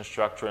exhibition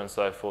structure and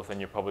so forth,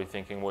 and you're probably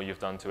thinking, well, you've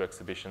done 2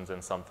 exhibitions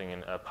and something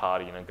in a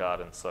party in a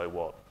garden, so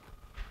what?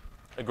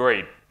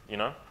 Agreed, you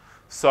know?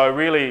 So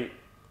really,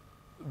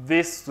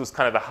 this was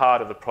kind of the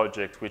heart of the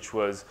project, which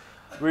was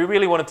we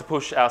really wanted to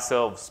push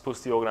ourselves, push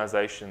the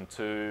organisation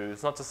to,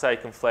 it's not to say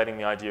conflating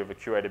the idea of a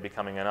curator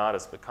becoming an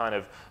artist, but kind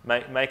of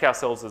make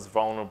ourselves as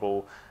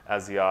vulnerable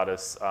as the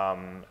artists,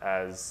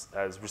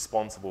 as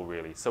responsible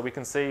really. So we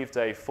conceived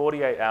a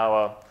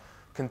 48-hour,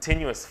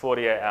 continuous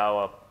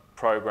 48-hour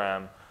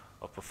program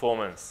of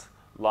performance,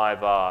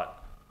 live art,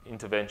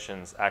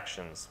 interventions,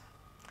 actions.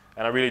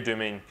 And I really do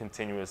mean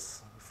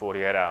continuous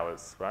 48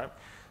 hours, right?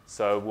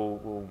 So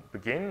we'll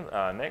begin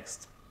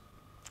next.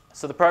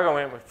 So the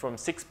program went from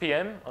 6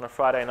 p.m. on a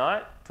Friday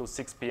night till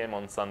 6 p.m.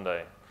 on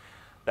Sunday.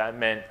 That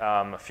meant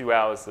a few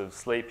hours of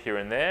sleep here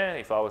and there.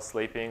 If I was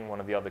sleeping, one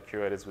of the other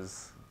curators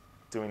was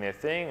doing their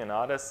thing, and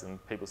artists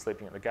and people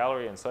sleeping at the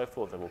gallery and so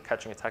forth. They were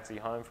catching a taxi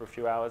home for a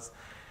few hours.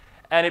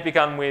 And it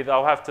began with, I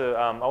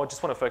would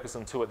just want to focus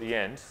on 2 at the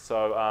end.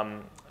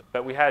 So,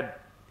 but we had,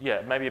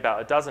 maybe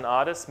about a dozen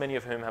artists, many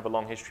of whom have a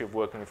long history of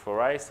working with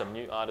Fauré, some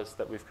new artists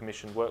that we've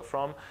commissioned work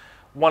from.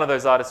 One of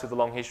those artists with a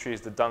long history is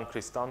the Dung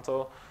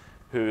Cristanto,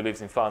 who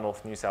lives in far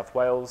north New South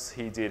Wales.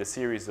 He did a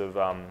series of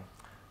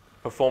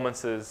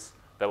performances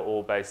that were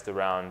all based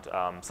around,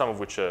 some of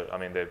which are,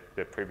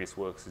 they're previous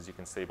works, as you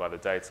can see by the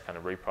dates, kind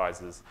of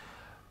reprises,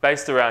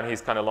 based around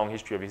his kind of long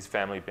history of his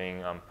family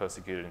being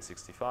persecuted in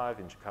 '65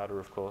 in Jakarta,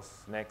 of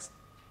course. Next.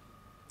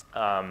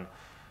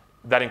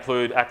 That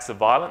include acts of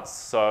violence.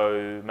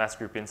 So mass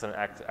group incident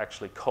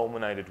actually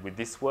culminated with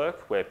this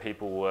work, where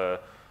people were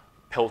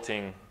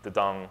pelting the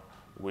dung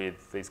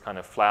with these kind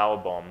of flower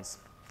bombs.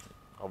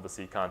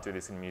 Obviously, you can't do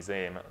this in a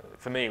museum.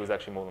 For me, it was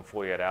actually more than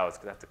 48 hours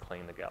because I had to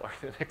clean the gallery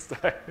the next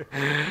day.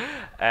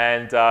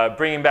 And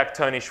bringing back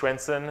Tony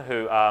Schwensen,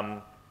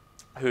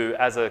 who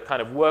as a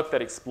kind of work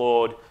that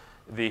explored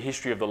the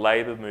history of the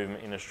labour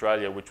movement in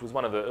Australia, which was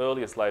one of the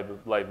earliest labour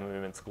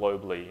movements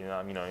globally.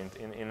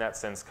 In that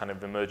sense, kind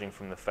of emerging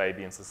from the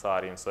Fabian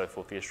Society and so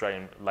forth, the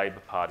Australian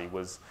Labor Party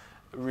was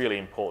really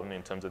important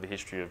in terms of the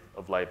history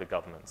of labour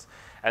governments.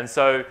 And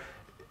so,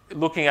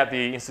 looking at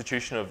the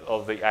institution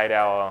of the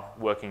 8-hour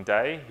working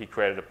day, he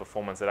created a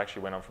performance that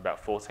actually went on for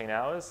about 14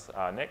 hours,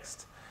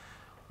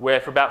 where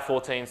for about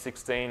 14,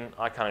 16,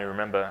 I can't even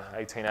remember,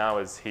 18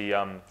 hours, he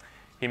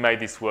he made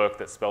this work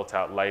that spelt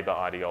out labour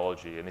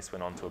ideology, and this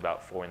went on to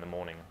about 4 in the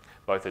morning,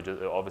 both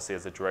obviously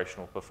as a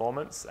durational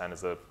performance and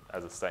as a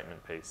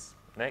statement piece.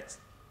 Next.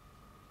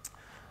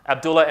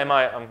 Abdullah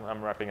M.I.,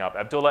 I'm wrapping up.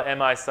 Abdullah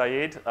M.I.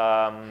 Saeed,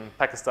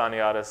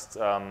 Pakistani artist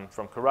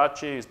from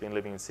Karachi, who's been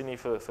living in Sydney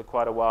for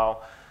quite a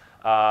while,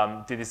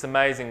 did this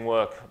amazing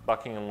work,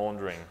 bucking and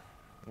laundering.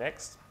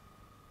 Next.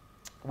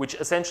 Which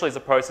essentially is a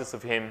process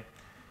of him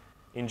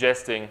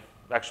ingesting,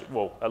 actually,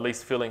 well, at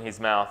least filling his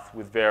mouth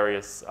with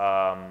various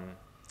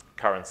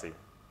currency.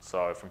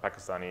 So from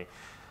Pakistani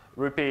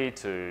rupee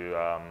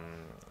to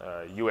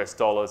US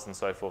dollars and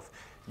so forth.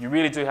 You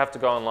really do have to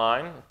go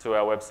online to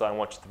our website and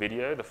watch the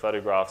video. The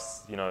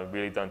photographs,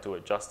 really don't do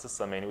it justice.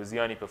 I mean, it was the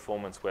only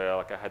performance where,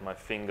 like, I had my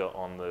finger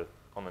on the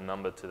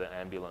number to the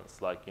ambulance.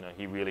 Like,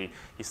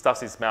 he stuffs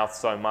his mouth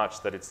so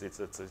much that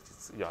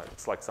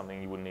it's like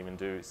something you wouldn't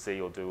even see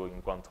or do in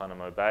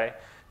Guantanamo Bay.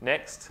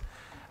 Next,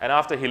 and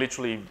after he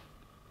literally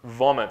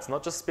vomits,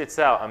 not just spits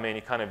out. I mean,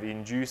 he kind of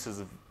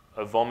induces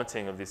a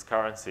vomiting of this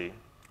currency,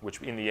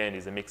 which in the end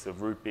is a mix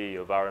of rupee,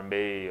 of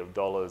RMB, of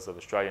dollars, of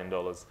Australian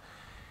dollars.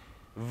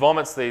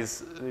 Vomits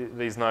these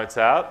notes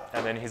out,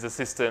 and then his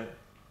assistant,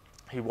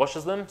 he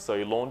washes them, so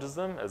he launders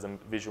them as a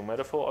visual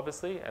metaphor,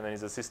 obviously, and then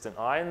his assistant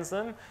irons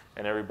them,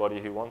 and everybody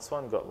who wants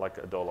one got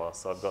like $1.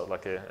 So I've got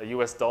like a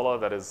US dollar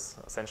that is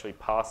essentially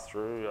passed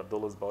through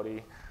Abdullah's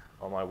body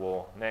on my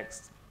wall.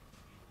 Next.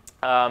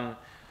 Time,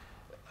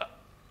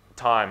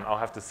 I'll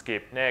have to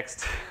skip.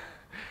 Next.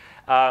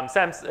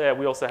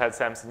 We also had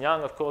Samson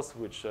Young, of course,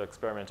 which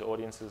experimental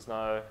audiences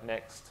know.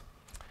 Next.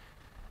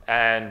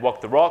 And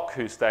Walk the Rock,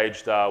 who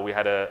staged, we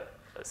had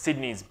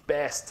Sydney's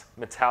best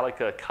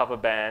Metallica cover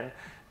band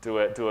do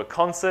a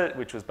concert,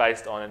 which was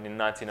based on, in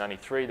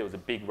 1993, there was a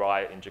big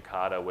riot in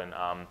Jakarta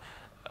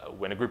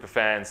when a group of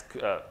fans,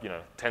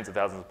 tens of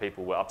thousands of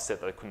people were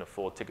upset that they couldn't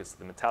afford tickets to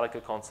the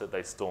Metallica concert.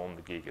 They stormed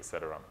the gig,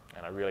 etc.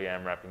 And I really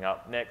am wrapping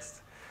up.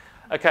 Next.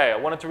 Okay, I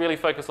wanted to really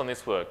focus on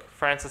this work.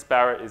 Frances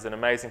Barrett is an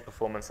amazing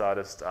performance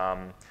artist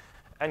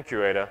and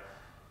curator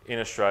in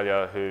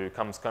Australia who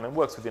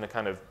works within a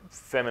kind of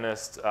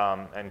feminist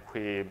and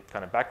queer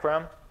kind of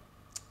background.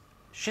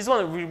 She's one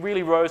that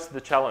really rose to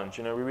the challenge.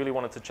 We really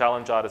wanted to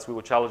challenge artists. We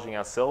were challenging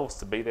ourselves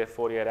to be there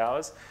 48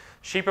 hours.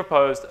 She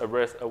proposed a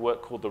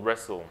work called The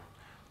Wrestle,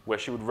 where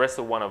she would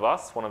wrestle one of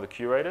us, one of the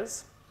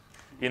curators,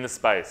 in the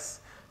space.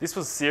 This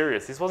was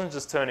serious. This wasn't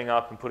just turning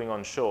up and putting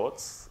on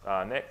shorts.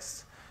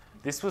 Next.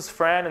 This was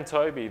Fran and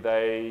Toby.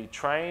 They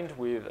trained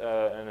with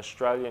an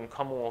Australian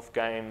Commonwealth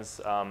Games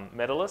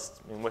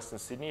medalist in Western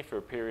Sydney for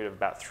a period of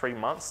about 3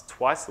 months,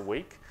 twice a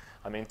week.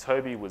 I mean,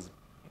 Toby was,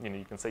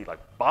 you can see, like,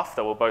 buff.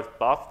 They were both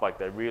buff. Like,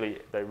 they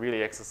really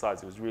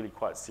exercised. It was really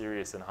quite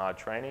serious and hard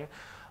training.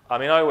 I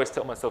mean, I always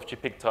tell myself she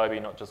picked Toby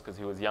not just because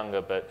he was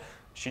younger, but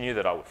she knew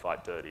that I would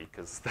fight dirty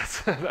because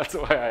that's the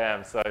way I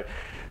am.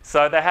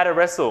 So they had a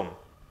wrestle.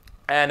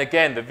 And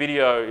again, the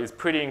video is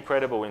pretty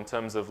incredible in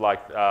terms of,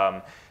 like,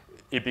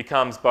 it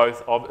becomes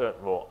both,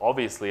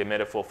 obviously, a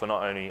metaphor for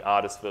not only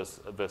artist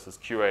versus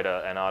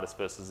curator and artist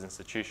versus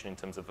institution in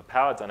terms of a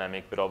power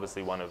dynamic, but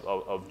obviously one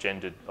of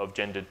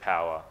gendered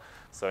power.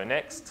 So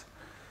next.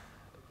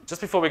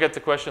 Just before we get to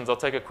questions, I'll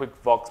take a quick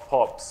vox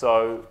pop.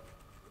 So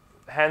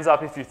hands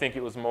up if you think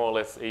it was more or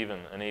less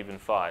an even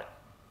fight.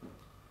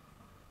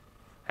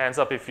 Hands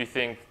up if you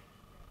think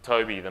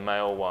Toby, the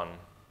male, won.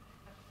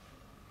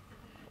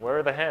 Where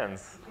are the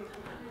hands?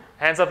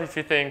 Hands up if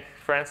you think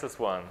Frances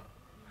won.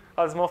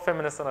 Oh, there's more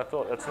feminists than I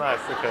thought. That's nice.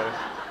 Okay.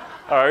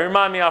 All right.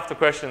 Remind me after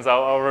questions.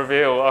 I'll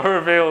reveal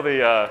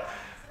the.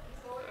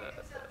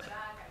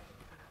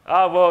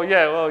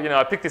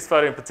 I picked this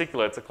photo in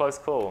particular. It's a close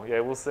call. Yeah,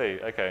 we'll see.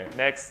 Okay.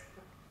 Next.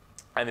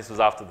 And this was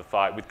after the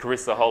fight with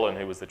Carissa Holland,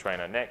 who was the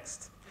trainer.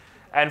 Next.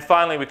 And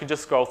finally, we can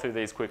just scroll through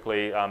these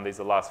quickly. These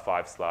are the last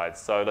 5 slides.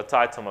 So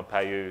Latai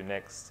Tomapayu,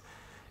 next,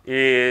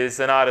 is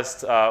an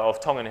artist of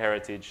Tongan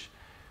heritage,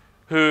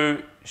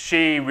 who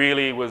she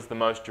really was the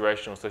most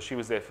durational. So she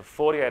was there for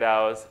 48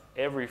 hours.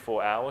 Every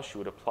 4 hours, she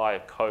would apply a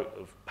coat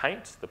of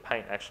paint. The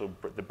paint, actually,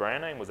 the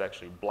brand name was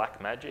actually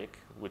Black Magic,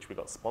 which we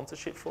got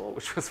sponsorship for,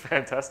 which was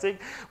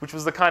fantastic, which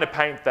was the kind of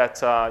paint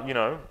that,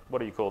 what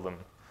do you call them?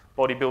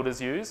 Bodybuilders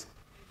use.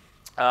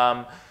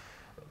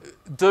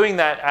 Doing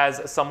that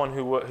as someone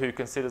who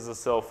considers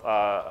herself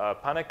a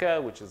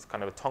panaka, which is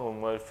kind of a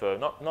Tongan word for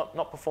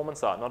not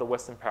performance art, not a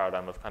Western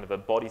paradigm of kind of a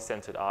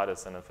body-centered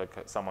artist, and for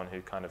someone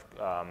who kind of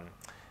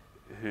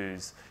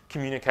whose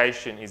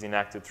communication is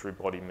enacted through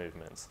body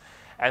movements.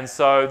 And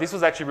so this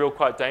was actually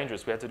quite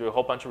dangerous. We had to do a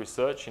whole bunch of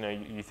research.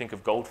 You think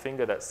of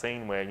Goldfinger, that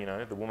scene where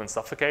the woman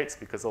suffocates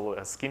because all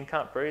her skin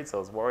can't breathe. So I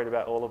was worried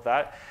about all of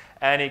that,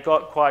 and it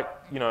got quite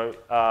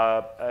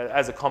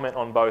as a comment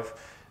on both.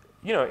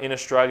 In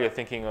Australia,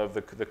 thinking of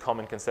the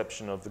common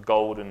conception of the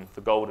golden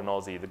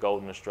Aussie, the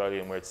golden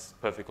Australian, where it's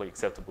perfectly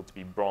acceptable to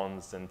be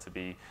bronzed and to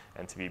be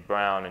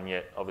brown, and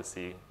yet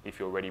obviously if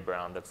you're already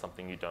brown, that's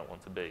something you don't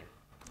want to be.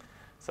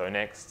 So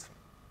next,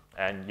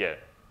 and yeah,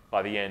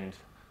 by the end,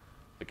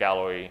 the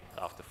gallery,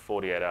 after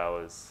 48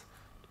 hours,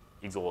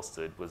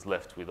 exhausted, was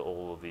left with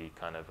all of the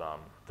kind of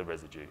the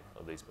residue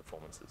of these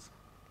performances.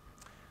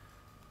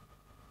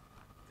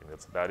 think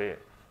that's about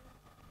it.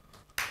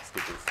 Let's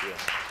get this here.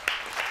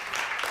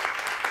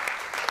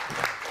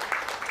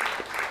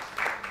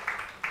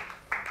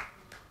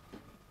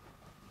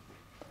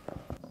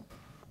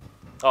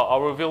 Oh,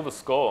 I'll reveal the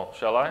score,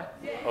 shall I?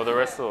 Yeah. Or the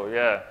rest of it,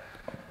 yeah.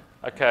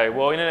 Okay,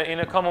 well, in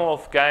a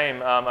Commonwealth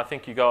game, I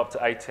think you go up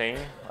to 18.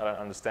 I don't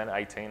understand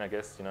 18, I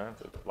guess, you know,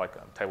 like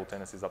table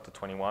tennis is up to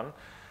 21.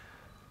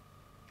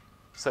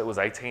 So it was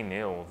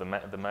 18-0,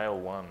 the male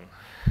won.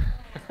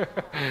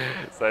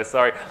 So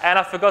sorry. And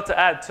I forgot to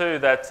add too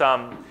that,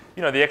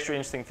 you know, the extra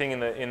interesting thing in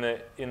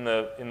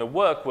the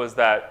work was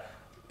that,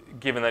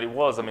 given that it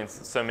was, I mean,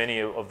 so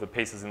many of the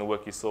pieces in the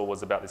work you saw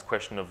was about this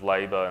question of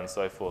labour and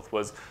so forth,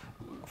 was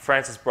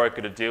Frances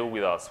brokered a deal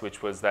with us,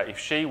 which was that if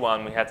she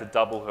won, we had to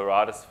double her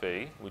artist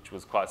fee, which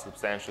was quite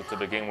substantial to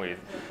begin with,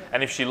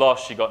 and if she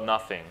lost, she got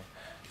nothing.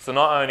 So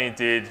not only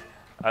did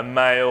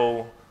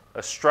a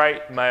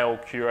straight male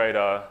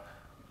curator,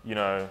 you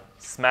know,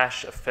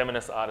 smash a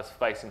feminist artist's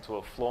face into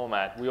a floor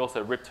mat, we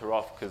also ripped her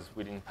off because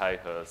we didn't pay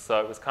her. So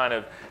it was kind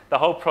of, the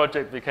whole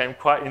project became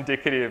quite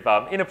indicative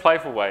in a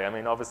playful way. I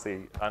mean,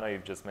 obviously, I know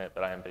you've just met,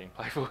 but I am being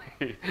playful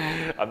here.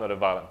 I'm not a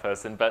violent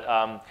person.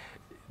 But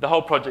the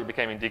whole project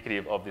became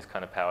indicative of this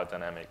kind of power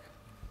dynamic.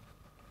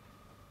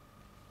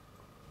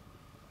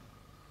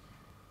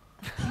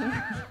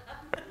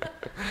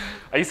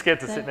 Are you scared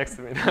to sit next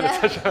to me now,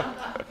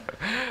 Natasha?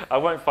 I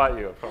won't fight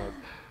you, I promise.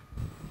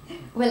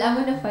 Well, I'm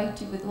going to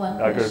fight you with one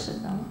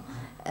question now.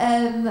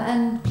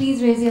 And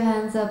please raise your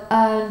hands up.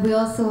 And we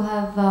also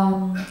have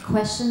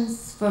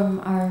questions from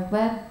our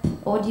web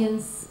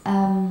audience,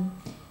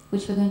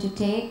 which we're going to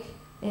take,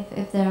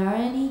 if there are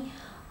any.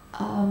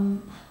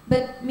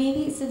 But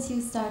maybe since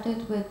you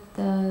started with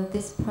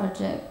this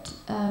project,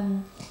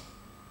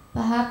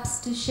 perhaps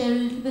to share a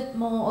little bit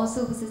more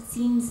also, because it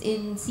seems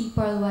in Sea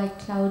Pearl White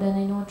Cloud, and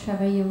I know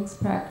Trevor Young's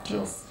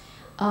practice,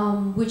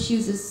 which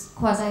uses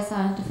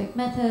quasi-scientific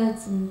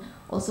methods and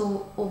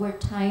also over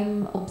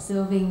time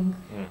observing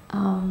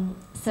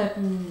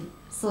certain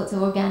sorts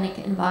of organic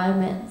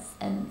environments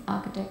and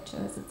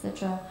architectures,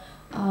 etc.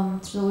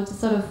 So it's a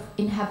sort of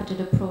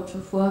inhabited approach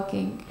of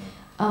working.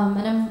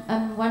 And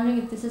I'm wondering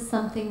if this is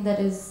something that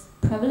is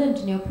prevalent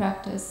in your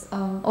practice,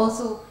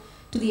 also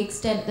to the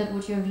extent that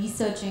what you're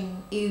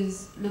researching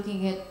is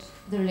looking at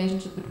the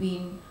relationship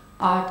between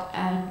art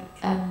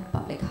and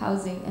public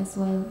housing as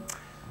well.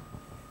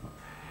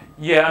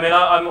 Yeah, I mean,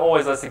 I'm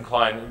always less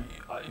inclined.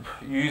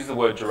 You use the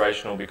word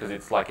durational because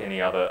it's like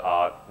any other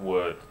art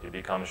word. It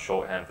becomes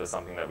shorthand for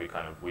something that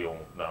we all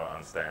know and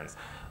understands.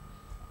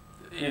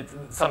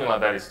 Something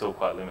like that is still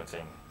quite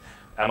limiting.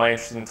 Am I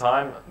interested in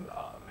time?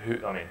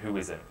 Who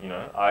isn't? You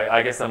know,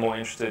 I guess I'm more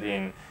interested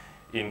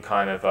in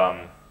kind of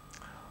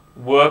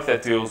work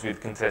that deals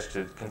with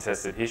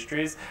contested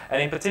histories,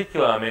 and in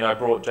particular, I mean, I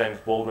brought James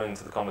Baldwin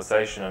into the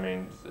conversation. I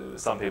mean,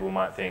 some people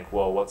might think,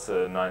 well, what's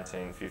a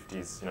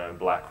 1950s, you know,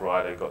 black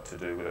writer got to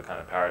do with a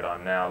kind of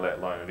paradigm now, let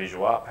alone a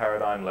visual art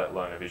paradigm, let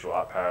alone a visual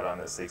art paradigm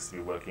that seeks to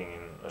be working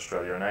in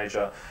Australia and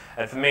Asia.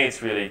 And for me,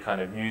 it's really kind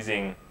of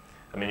using,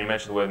 I mean, you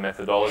mentioned the word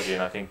methodology,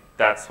 and I think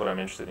that's what I'm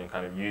interested in,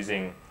 kind of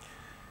using,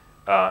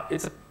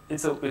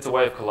 it's a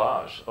way of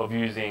collage, of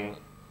using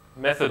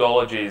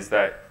methodologies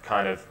that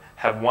kind of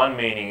have one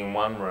meaning in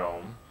one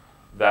realm,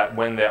 that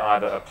when they're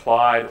either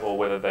applied or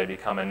whether they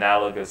become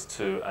analogous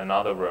to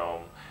another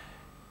realm,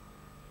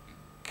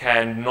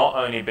 can not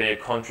only be a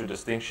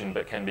contradistinction,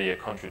 but can be a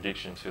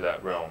contradiction to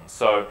that realm.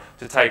 So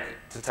to take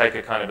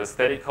a kind of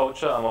aesthetic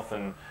culture,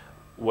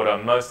 what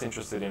I'm most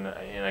interested in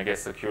I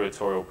guess, a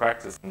curatorial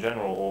practice in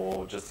general,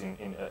 or just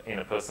in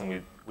a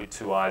person with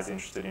two eyes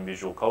interested in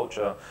visual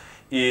culture,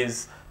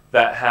 is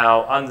that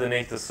how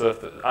underneath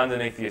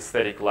the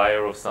aesthetic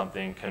layer of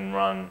something can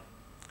run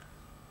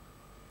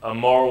a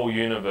moral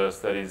universe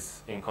that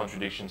is in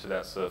contradiction to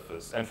that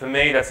surface. And for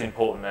me, that's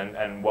important,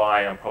 and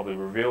why I'm probably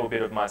reveal a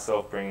bit of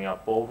myself bringing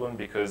up Baldwin,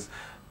 because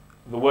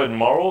the word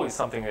moral is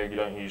something that you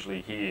don't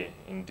usually hear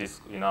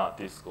in art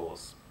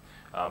discourse,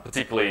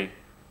 particularly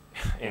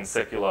in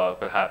secular,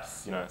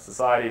 perhaps, you know,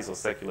 societies or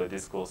secular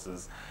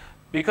discourses,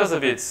 because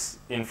of its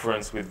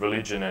influence with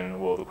religion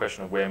and, well, the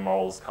question of where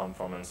morals come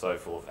from and so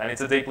forth. And it's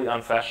a deeply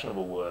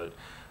unfashionable word,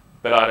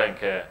 but I don't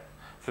care.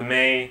 For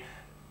me,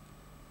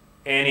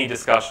 any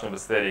discussion of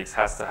aesthetics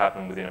has to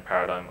happen within a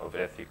paradigm of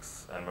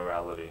ethics and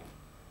morality.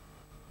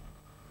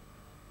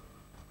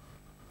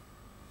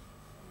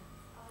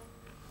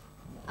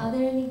 Are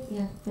there any?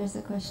 Yeah, there's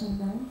a question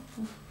there.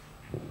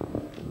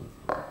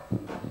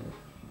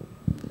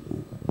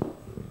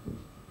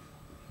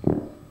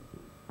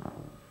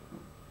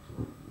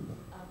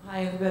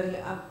 Hi everybody,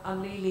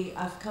 I'm Lily.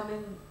 I've come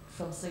in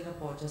from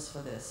Singapore just for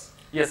this.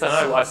 Yes, I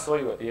know. I saw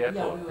you at the airport.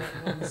 Yeah, we were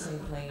on the same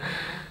plane.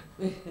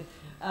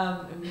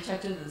 And we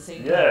checked in at the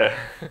same time. Yeah.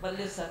 But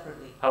live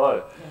separately.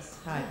 Hello. Yes.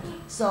 Hi.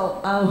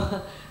 So,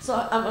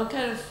 I'm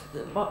kind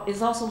of.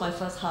 It's also my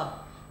first hub.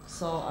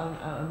 So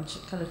I'm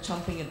kind of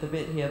chomping at the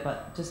bit here,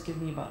 but just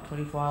give me about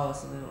 24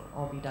 hours and then it'll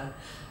all be done.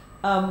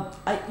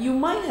 You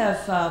might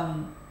have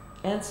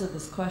answered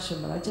this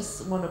question, but I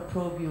just want to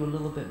probe you a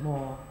little bit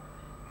more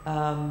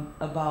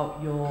about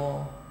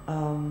your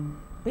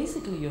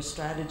basically your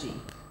strategy.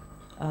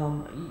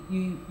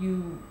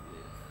 You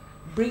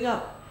bring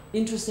up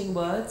interesting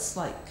words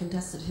like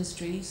contested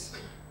histories,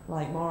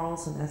 like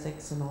morals and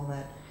ethics and all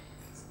that.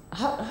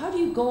 How do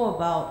you go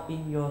about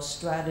in your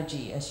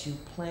strategy as you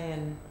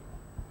plan?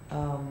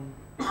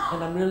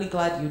 And I'm really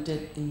glad you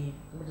did the,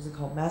 what is it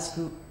called, mass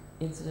group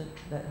incident,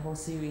 that whole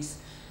series.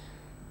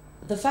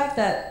 The fact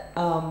that,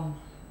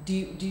 do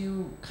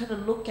you kind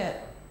of look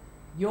at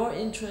your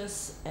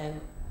interests and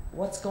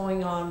what's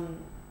going on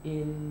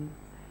in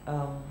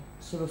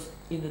sort of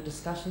in the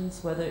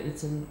discussions, whether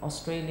it's in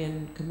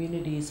Australian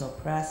communities or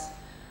press,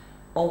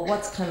 or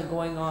what's kind of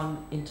going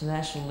on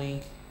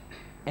internationally,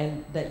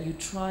 and that you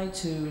try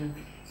to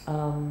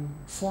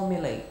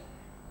formulate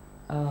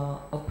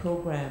a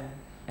program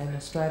and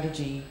a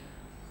strategy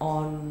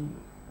on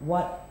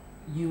what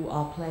you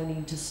are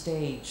planning to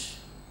stage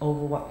over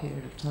what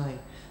period of time.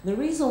 The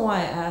reason why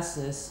I ask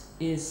this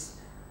is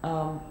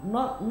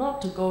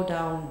not to go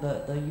down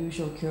the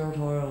usual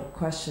curatorial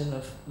question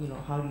of, you know,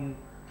 how do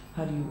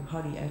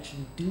you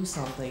actually do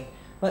something,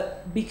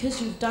 but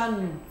because you've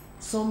done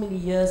so many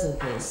years of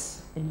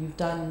this, and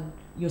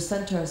your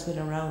center has been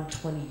around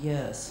 20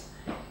 years,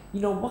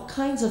 you know, what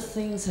kinds of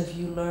things have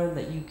you learned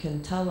that you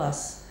can tell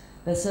us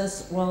that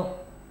says, well,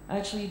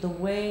 actually the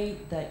way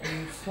that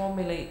you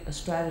formulate a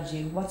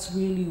strategy, what's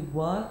really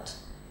worked,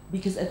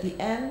 because at the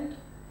end,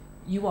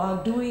 you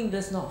are doing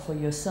this not for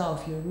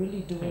yourself, you're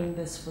really doing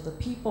this for the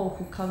people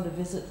who come to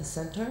visit the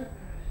center.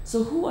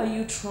 So who are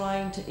you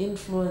trying to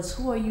influence?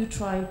 Who are you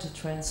trying to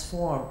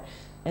transform?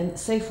 And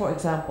say for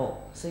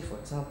example,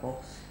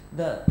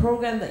 the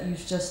program that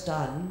you've just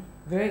done,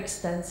 very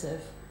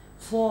extensive,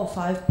 4 or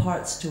 5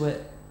 parts to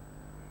it,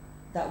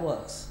 that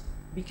works.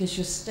 Because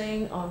you're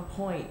staying on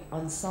point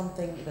on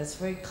something that's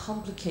very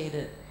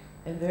complicated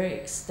and very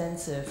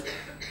extensive.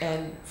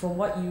 And from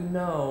what you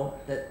know,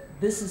 that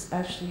this is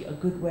actually a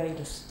good way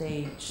to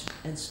stage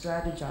and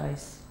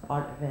strategize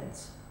art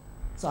events.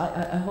 So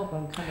I hope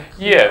I'm kind of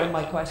clear on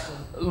my question.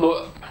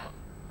 Look,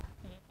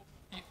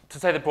 to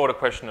say the broader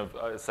question of,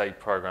 say,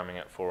 programming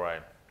at 4A,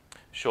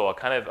 sure,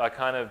 I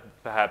kind of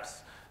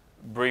perhaps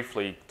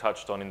briefly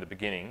touched on in the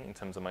beginning, in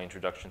terms of my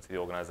introduction to the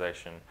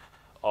organisation,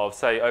 of,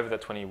 say, over the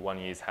 21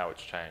 years, how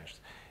it's changed.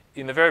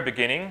 In the very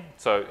beginning,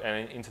 so,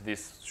 and into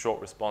this short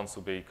response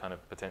will be kind of,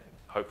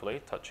 hopefully,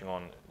 touching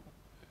on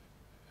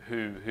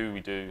who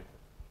we do,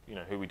 you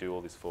know, who we do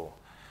all this for.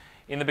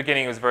 In the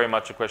beginning, it was very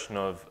much a question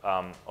of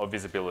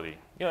visibility,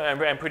 you know,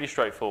 and pretty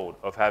straightforward,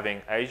 of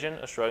having Asian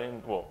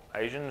Australian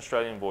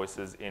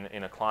voices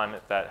in a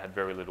climate that had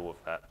very little of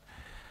that.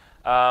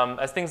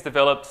 As things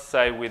developed,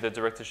 say, with the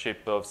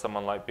directorship of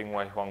someone like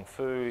Bingwei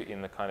Huangfu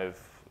in the kind of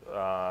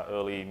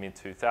early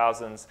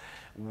mid-2000s,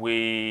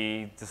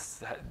 we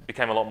just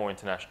became a lot more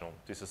international.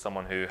 This is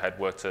someone who had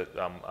worked at,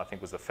 I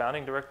think was the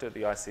founding director at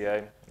the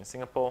ICA in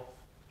Singapore,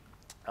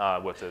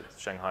 worked at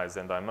Shanghai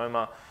Zendai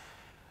MoMA.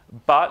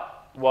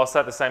 But whilst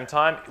at the same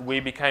time, we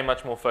became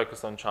much more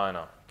focused on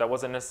China. That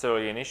wasn't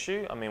necessarily an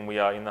issue. I mean, we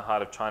are in the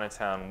heart of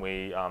Chinatown.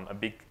 A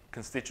big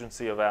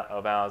constituency of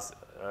ours,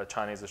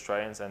 Chinese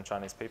Australians and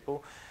Chinese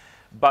people.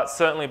 But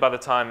certainly by the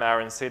time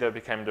Aaron Sito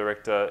became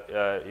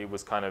director, it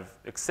was kind of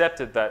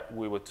accepted that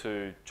we were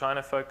too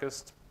China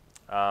focused.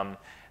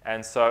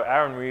 And so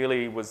Aaron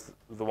really was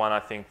the one, I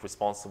think,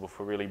 responsible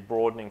for really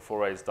broadening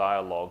 4A's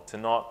dialogue to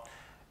not,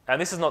 and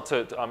this is not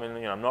to, I mean,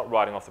 you know, I'm not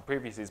writing off the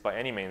previous years by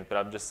any means, but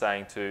I'm just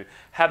saying to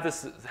have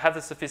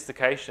the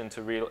sophistication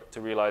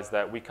to realize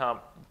that we can't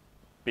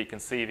be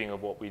conceiving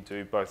of what we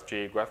do both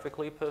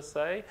geographically per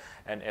se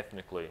and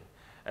ethnically.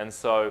 And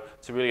so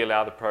to really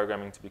allow the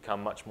programming to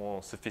become much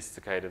more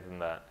sophisticated than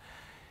that.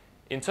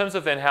 In terms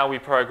of then how we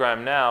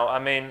program now, I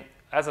mean,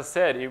 as I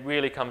said, it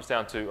really comes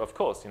down to, of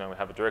course, you know, we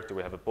have a director,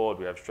 we have a board,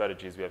 we have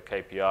strategies, we have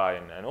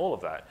KPI and all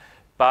of that.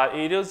 But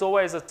it is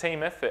always a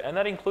team effort, and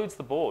that includes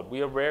the board.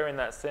 We are rare in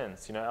that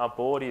sense. You know, our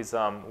board is,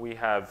 we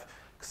have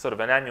sort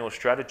of an annual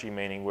strategy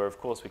meeting where, of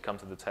course, we come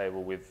to the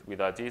table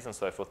with ideas and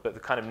so forth, but the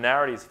kind of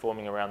narratives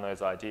forming around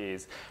those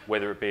ideas,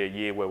 whether it be a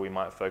year where we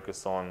might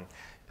focus on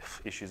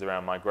issues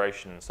around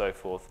migration and so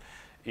forth,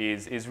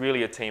 is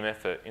really a team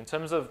effort. In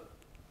terms of,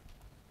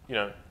 you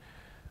know,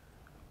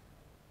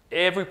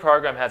 every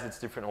program has its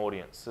different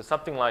audience. So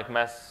something like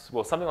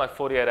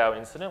 48 Hour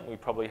Incident, we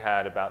probably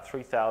had about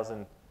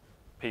 3,000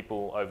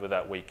 people over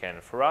that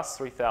weekend. For us,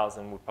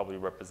 3,000 would probably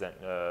represent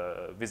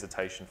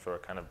visitation for a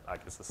kind of, I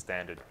guess, a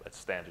standard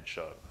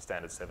show, a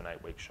standard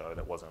 7-8 week show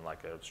that wasn't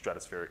like a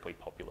stratospherically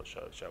popular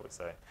show, shall we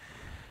say.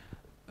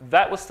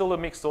 That was still a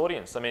mixed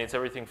audience. I mean, it's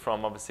everything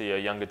from obviously a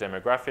younger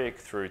demographic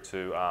through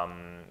to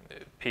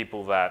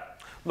people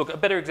that, look, a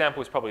better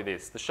example is probably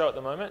this. The show at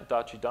the moment,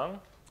 Da Chi Dung,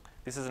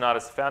 this is an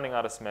artist, founding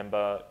artist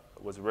member,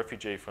 was a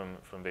refugee from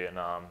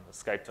Vietnam,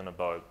 escaped on a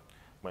boat,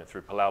 went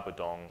through Palau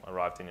Badong,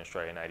 arrived in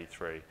Australia in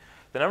 '83.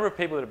 The number of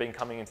people that have been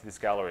coming into this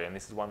gallery, and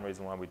this is one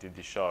reason why we did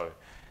this show,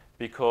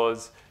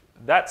 because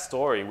that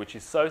story, which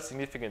is so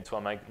significant to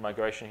our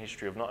migration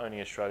history of not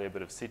only Australia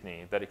but of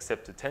Sydney, that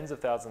accepted tens of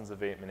thousands of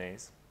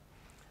Vietnamese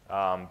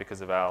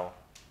because of our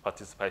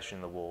participation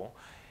in the war,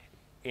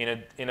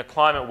 in a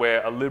climate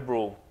where a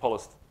liberal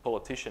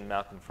politician,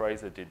 Malcolm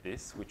Fraser, did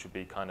this, which would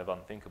be kind of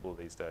unthinkable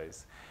these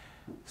days,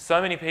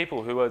 so many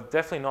people who are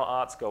definitely not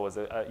arts goers,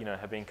 you know,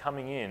 have been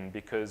coming in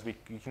because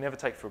you can never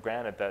take for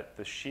granted that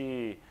the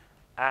sheer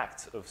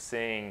act of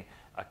seeing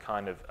a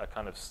kind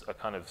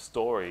of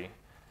story,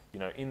 you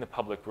know, in the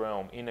public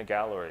realm, in a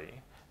gallery,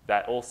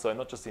 that also,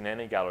 not just in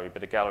any gallery,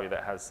 but a gallery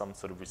that has some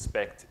sort of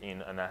respect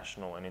in a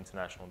national and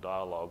international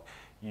dialogue,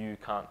 you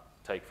can't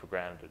take for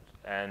granted.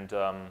 And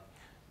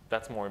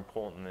that's more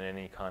important than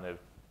any kind of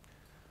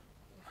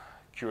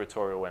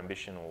curatorial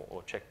ambition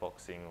or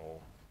checkboxing or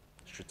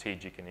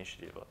strategic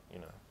initiative, you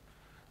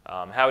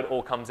know. How it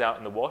all comes out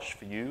in the wash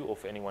for you or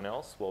for anyone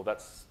else, well,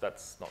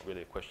 that's not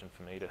really a question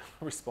for me to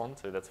respond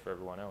to. That's for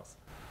everyone else.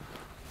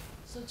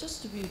 So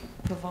just to be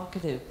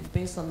provocative,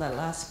 based on that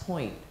last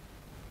point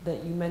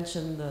that you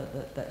mentioned,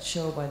 that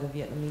show by the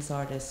Vietnamese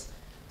artist,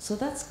 so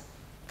that's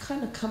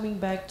kind of coming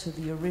back to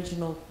the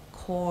original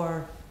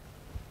core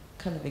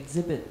kind of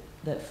exhibit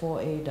that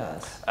 4A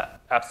does.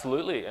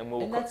 Absolutely,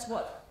 and that's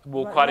what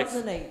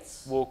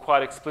resonates. We're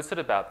quite explicit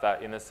about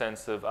that in the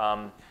sense of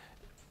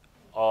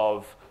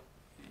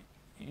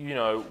you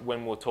know,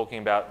 when we're talking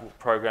about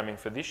programming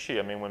for this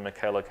year. I mean, when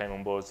Michaela came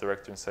on board as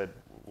director and said,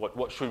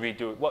 what should we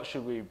do? What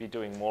should we be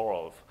doing more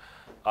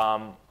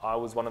of? I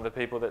was one of the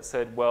people that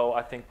said, well,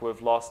 I think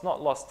we've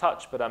not lost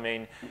touch, but I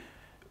mean,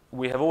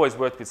 we have always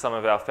worked with some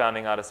of our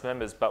founding artist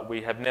members, but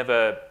we have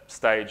never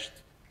staged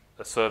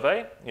a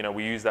survey. You know,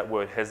 we use that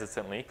word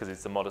hesitantly because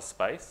it's a modest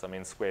space. I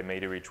mean, square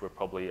meterage, we're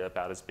probably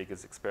about as big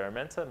as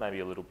Experimenter, maybe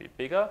a little bit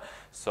bigger.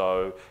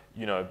 So,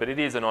 you know, but it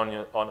is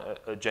on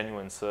a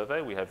genuine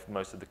survey. We have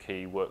most of the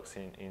key works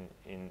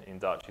in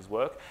Darchie's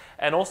work.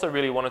 And also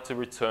really wanted to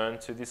return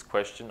to this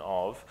question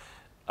of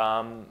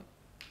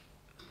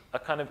a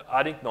kind of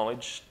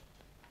unacknowledged,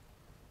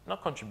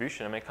 not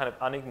contribution, I mean kind of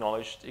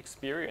unacknowledged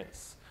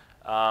experience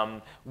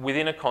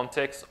within a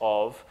context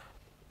of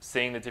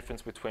seeing the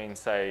difference between,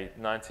 say,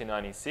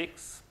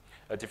 1996,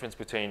 a difference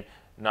between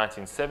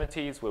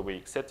 1970s, where we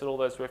accepted all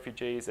those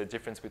refugees, a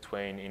difference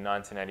between in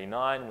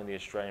 1989, when the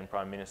Australian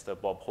Prime Minister,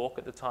 Bob Hawke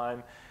at the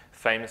time,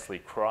 famously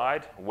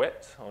cried,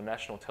 wept on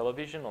national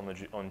television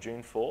on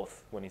June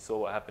 4th, when he saw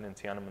what happened in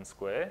Tiananmen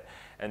Square,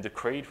 and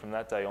decreed from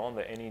that day on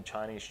that any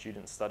Chinese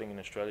student studying in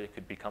Australia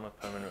could become a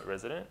permanent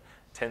resident.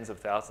 Tens of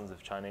thousands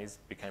of Chinese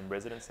became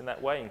residents in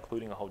that way,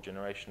 including a whole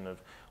generation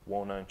of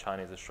well-known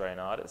Chinese Australian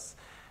artists.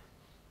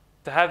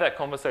 To have that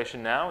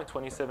conversation now in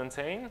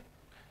 2017,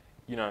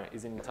 you know,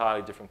 is an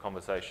entirely different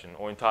conversation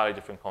or entirely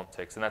different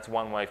context, and that's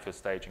one way for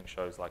staging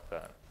shows like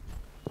that.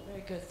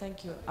 Very good,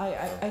 thank you.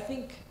 I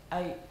think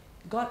I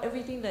got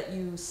everything that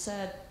you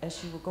said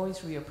as you were going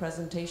through your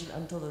presentation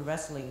until the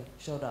wrestling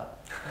showed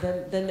up.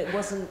 Then it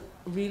wasn't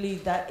really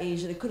that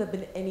Asian. It could have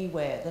been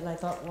anywhere. Then I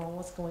thought, well,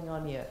 what's going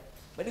on here?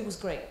 But it was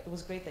great. It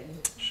was great that you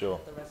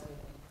hit the wrestling.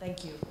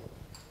 Thank you.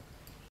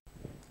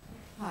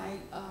 Hi,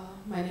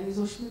 my name is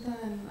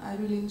Ushmita and I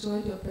really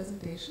enjoyed your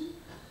presentation.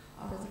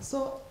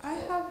 So I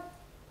have,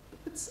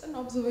 it's an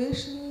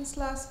observation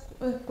slash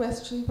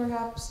question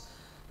perhaps.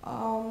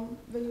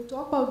 When you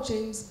talk about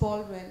James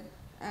Baldwin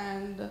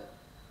and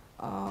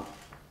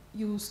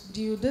you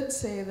did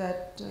say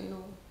that you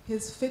know,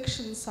 his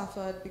fiction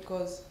suffered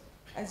because,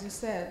 as you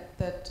said,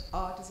 that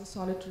art is a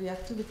solitary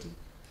activity.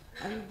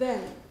 And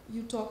then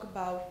you talk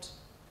about,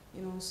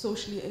 you know,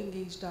 socially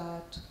engaged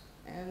art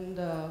and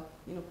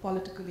you know,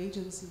 political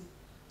agency.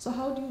 So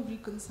how do you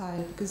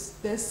reconcile? Because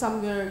there's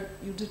somewhere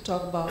you did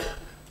talk about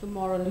the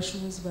moral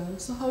issue as well.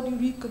 So how do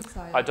you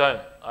reconcile? I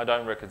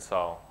don't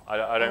reconcile.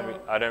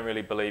 I don't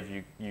really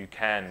believe you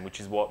can, which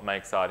is what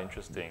makes art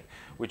interesting.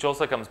 Which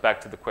also comes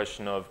back to the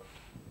question of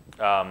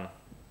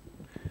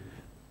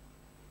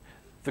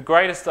the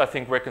greatest, I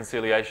think,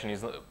 reconciliation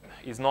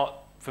is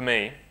not, for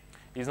me,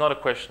 is not a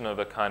question of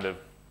a kind of,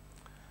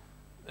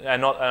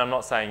 and I'm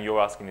not saying you're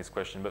asking this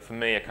question, but for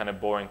me, a kind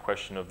of boring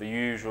question of the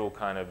usual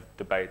kind of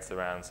debates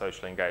around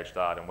socially engaged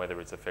art and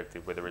whether it's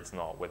effective, whether it's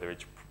not, whether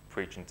it's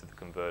preaching to the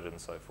converted and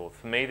so forth.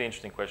 For me, the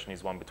interesting question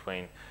is one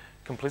between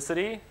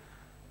complicity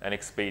and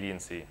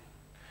expediency,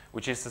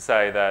 which is to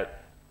say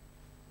that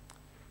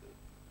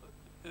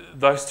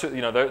those two,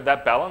 you know,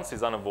 that balance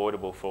is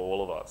unavoidable for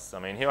all of us. I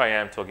mean, here I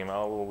am talking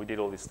about, oh, well, we did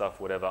all this stuff,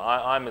 whatever.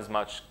 I'm as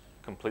much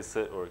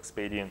complicit or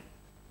expedient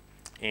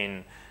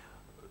in,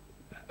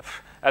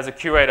 as a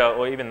curator,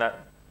 or even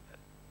that,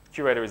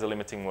 curator is a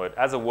limiting word.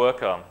 As a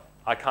worker,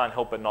 I can't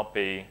help but not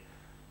be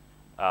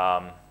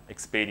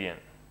expedient,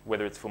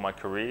 whether it's for my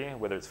career,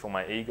 whether it's for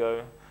my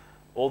ego,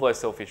 all those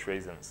selfish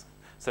reasons.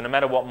 So no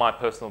matter what my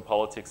personal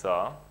politics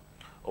are,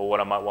 or what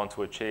I might want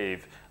to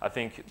achieve, I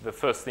think the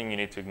first thing you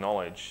need to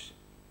acknowledge,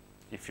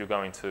 if you're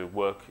going to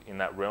work in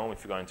that realm,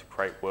 if you're going to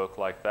create work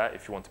like that,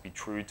 if you want to be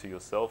true to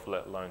yourself,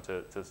 let alone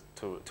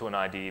to an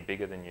idea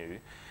bigger than you,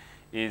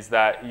 is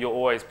that you're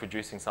always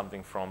producing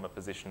something from a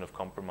position of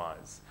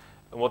compromise.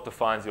 And what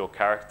defines your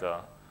character,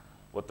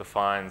 what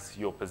defines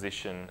your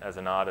position as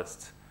an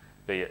artist,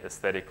 be it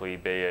aesthetically,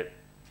 be it,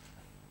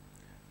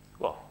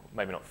 well,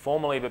 maybe not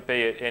formally, but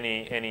be it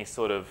any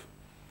sort of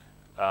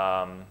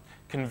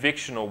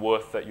conviction or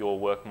worth that your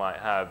work might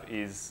have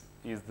is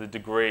the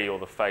degree or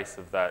the face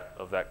of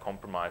that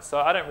compromise. So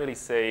I don't really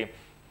see.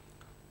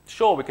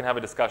 Sure, we can have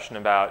a discussion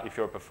about if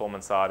you're a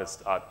performance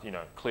artist,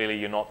 clearly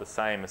you're not the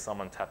same as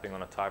someone tapping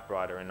on a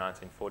typewriter in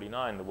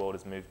 1949. The world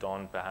has moved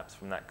on perhaps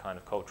from that kind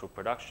of cultural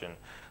production.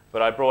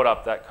 But I brought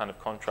up that kind of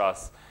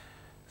contrast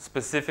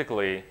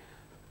specifically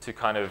to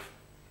kind of,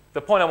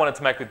 the point I wanted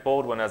to make with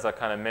Baldwin, as I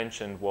kind of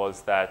mentioned,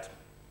 was that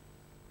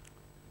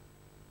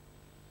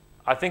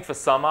I think for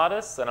some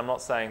artists, and I'm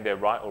not saying they're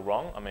right or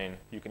wrong, I mean,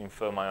 you can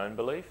infer my own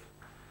belief,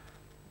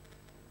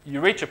 you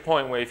reach a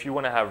point where if you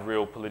want to have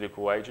real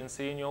political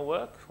agency in your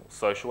work, or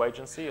social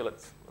agency, or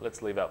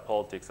let's leave out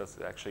politics, that's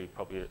actually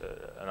probably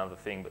another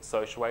thing, but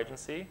social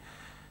agency,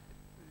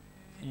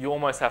 you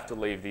almost have to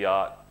leave the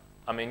art.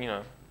 I mean,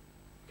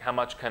 how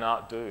much can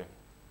art do?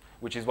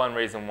 Which is one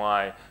reason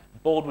why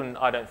Baldwin,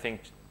 I don't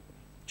think,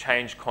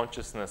 changed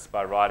consciousness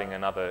by writing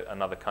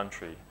another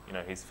country.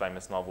 His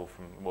famous novel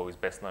his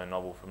best-known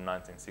novel from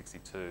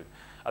 1962.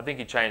 I think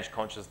he changed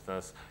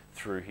consciousness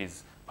through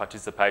his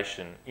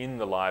participation in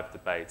the live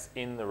debates,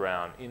 in the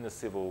round, in the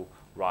civil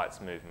rights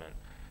movement.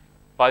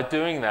 By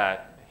doing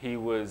that,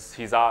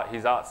 his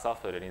art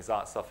suffered, and his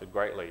art suffered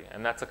greatly.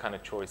 And that's a kind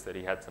of choice that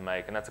he had to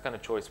make, and that's a kind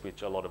of choice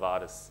which a lot of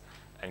artists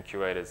and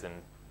curators and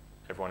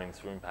everyone in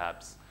this room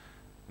perhaps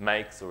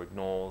makes or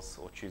ignores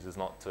or chooses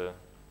not to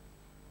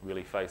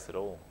really face at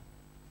all.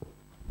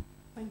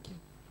 Thank you.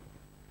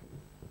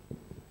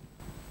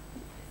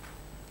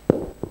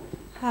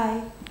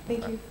 Hi,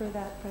 thank you for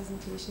that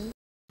presentation.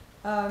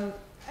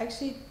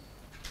 Actually,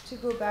 to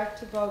go back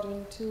to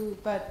Baldwin too,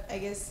 but I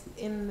guess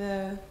in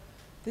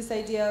this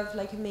idea of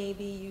like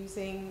maybe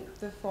using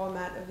the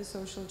format of a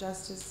social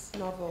justice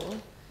novel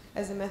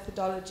as a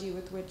methodology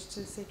with which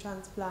to say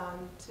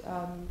transplant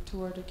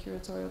toward a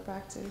curatorial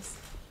practice.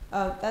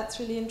 That's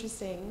really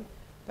interesting,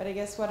 but I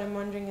guess what I'm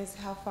wondering is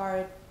how far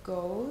it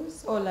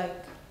goes, or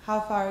like how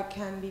far it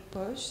can be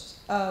pushed,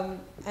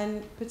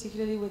 and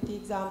particularly with the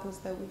examples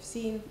that we've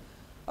seen,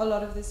 a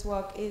lot of this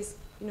work is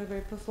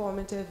very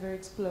performative, very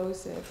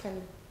explosive, kind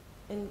of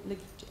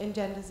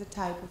engenders a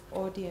type of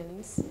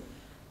audience.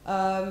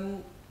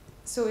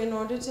 So in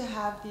order to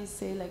have these,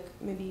 say, like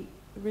maybe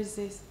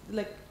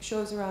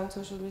shows around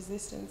social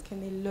resistance,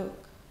 can they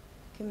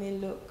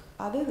look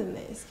other than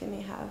this? Can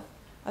they have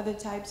other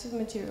types of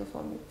material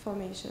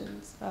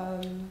formations,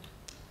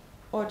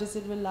 or does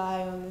it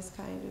rely on this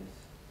kind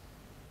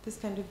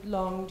of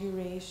long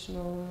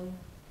durational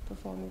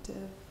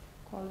performative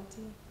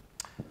quality?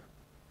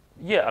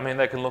 Yeah, I mean,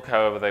 they can look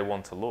however they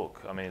want to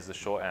look, I mean, is the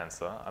short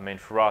answer. I mean,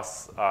 for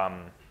us,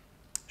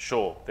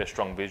 sure, they're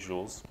strong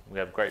visuals. We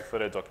have great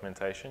photo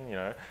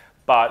documentation,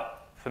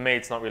 but for me,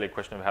 it's not really a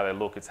question of how they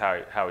look, it's how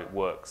it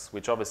works,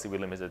 which obviously we're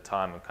limited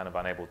time and kind of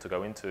unable to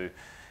go into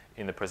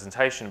in the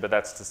presentation, but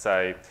that's to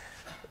say,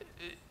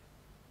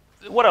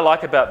 what I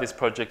like about this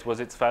project was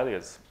its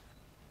failures.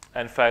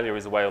 And failure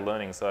is a way of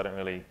learning, so I don't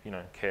really,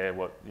 care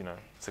what,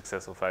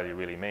 success or failure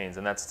really means.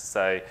 And that's to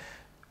say,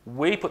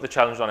 we put the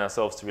challenge on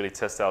ourselves to really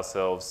test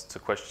ourselves, to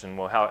question,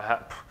 well,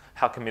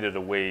 how committed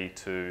are we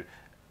to,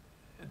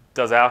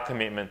 does our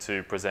commitment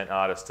to present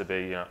artists to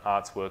be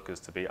arts workers,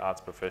 to be arts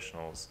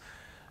professionals,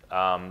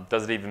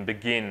 does it even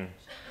begin,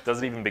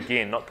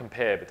 not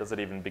compare, but does it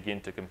even begin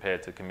to compare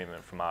to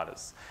commitment from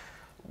artists?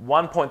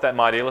 One point that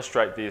might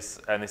illustrate this,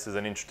 and this is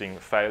an interesting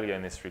failure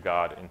in this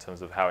regard in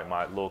terms of how it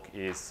might look,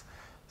 is,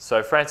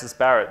 so Frances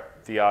Barrett,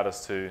 the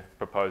artist who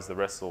proposed the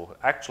wrestle,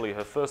 actually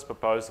her first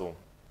proposal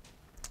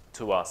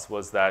to us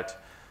was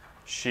that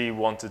she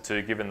wanted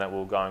to, given that we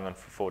were going on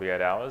for 48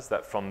 hours,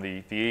 that from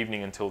the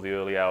evening until the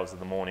early hours of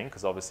the morning,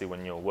 because obviously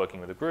when you're working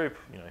with a group,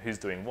 who's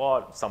doing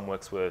what, some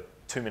works were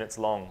 2 minutes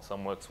long,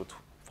 some works were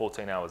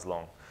 14 hours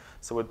long.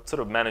 So we're sort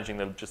of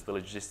managing just the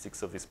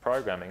logistics of this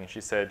programming, and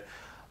she said,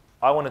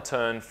 I want to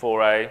turn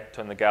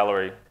the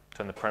gallery,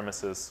 turn the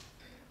premises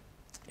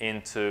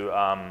into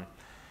a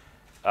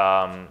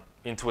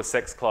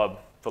sex club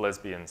for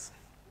lesbians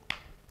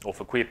or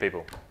for queer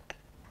people.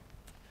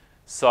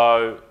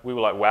 So we were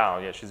like, wow,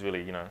 yeah, she's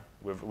really,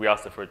 we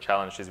asked her for a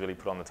challenge, she's really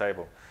put on the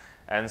table.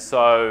 And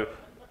so,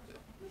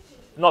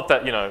 not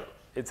that,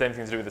 it's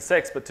anything to do with the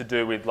sex, but to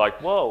do with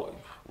like, well,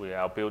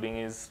 our building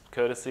is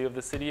courtesy of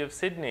the city of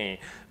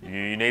Sydney.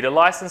 You need a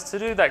license to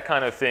do that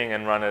kind of thing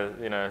and run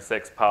a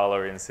sex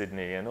parlour in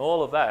Sydney and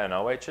all of that, and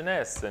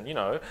OH&S, and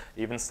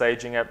even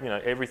staging up,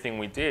 everything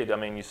we did. I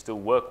mean, you still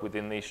work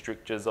within these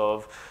strictures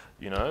of,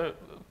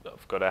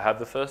 I've got to have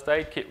the first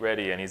aid kit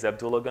ready, and is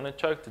Abdullah going to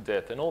choke to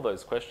death, and all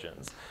those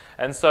questions.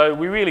 And so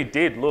we really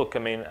did look, I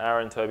mean,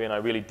 Aaron, Toby and I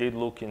really did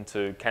look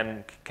into,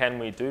 can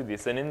we do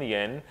this? And in the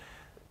end,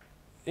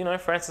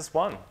 Frances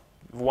won.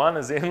 One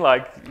as in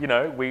like,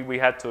 we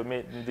had to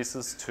admit this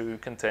is too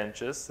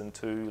contentious and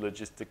too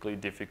logistically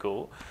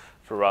difficult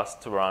for us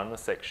to run a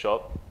sex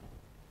shop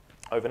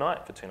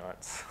overnight for 2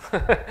 nights.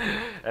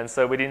 And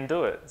so we didn't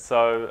do it.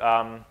 So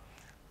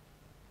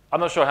I'm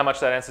not sure how much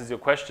that answers your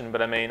question,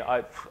 but I mean,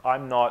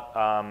 I'm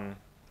not,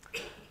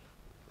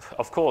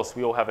 of course,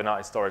 we all have an art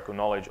historical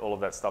knowledge. All of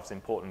that stuff's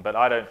important, but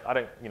I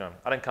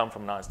don't come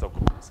from an art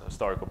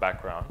historical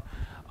background.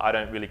 I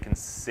don't really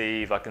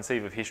conceive. I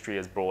conceive of history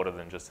as broader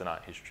than just an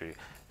art history.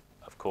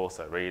 Of course,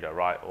 I read, I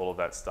write, all of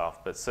that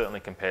stuff, but certainly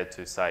compared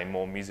to, say,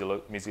 more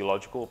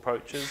museological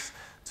approaches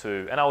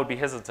to, and I would be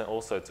hesitant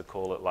also to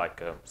call it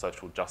like a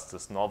social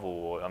justice novel.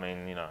 Or, I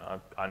mean, you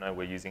know, I know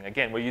we're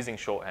using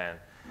shorthand,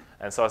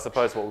 and so I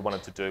suppose what we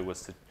wanted to do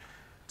was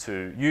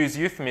to use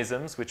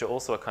euphemisms, which are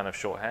also a kind of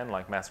shorthand,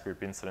 like mass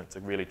group incident, to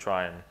really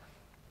try and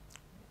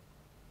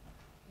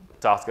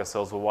to ask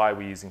ourselves, well, why are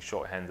we using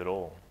shorthand at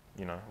all?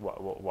 You know,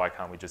 why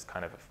can't we just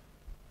kind of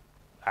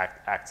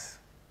act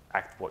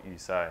what you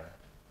say?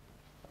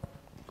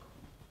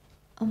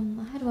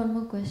 I had one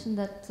more question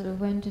that sort of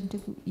went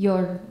into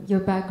your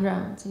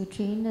background. So you're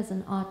trained as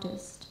an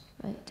artist,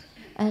 right?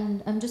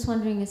 And I'm just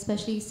wondering,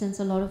 especially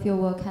since a lot of your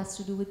work has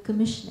to do with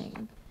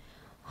commissioning,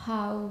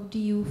 how do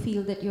you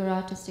feel that your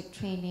artistic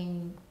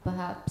training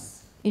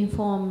perhaps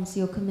informs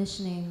your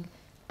commissioning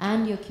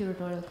and your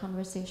curatorial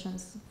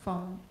conversations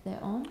from there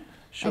on?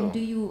 Sure. And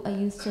are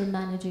you still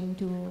managing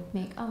to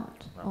make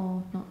art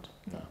or not?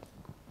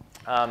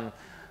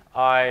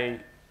 No.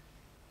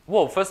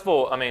 Well, first of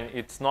all, I mean,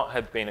 it's not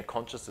had been a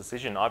conscious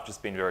decision. I've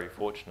just been very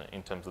fortunate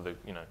in terms of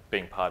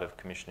being part of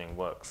commissioning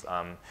works.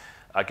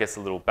 I guess a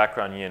little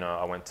background,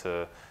 I went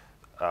to,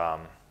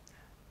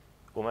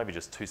 well, maybe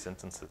just 2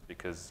 sentences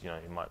because, you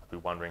might be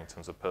wondering in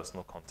terms of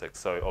personal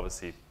context. So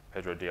obviously,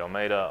 Pedro De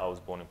Almeida, I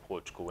was born in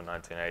Portugal in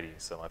 1980.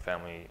 So my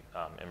family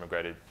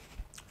emigrated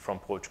from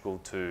Portugal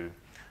to,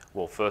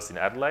 well, first in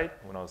Adelaide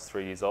when I was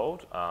 3 years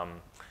old.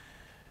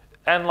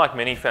 And like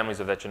many families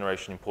of that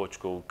generation in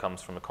Portugal,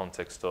 comes from a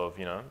context of,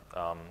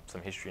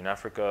 some history in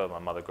Africa. My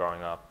mother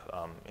growing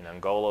up in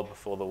Angola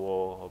before the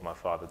war, or my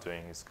father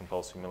doing his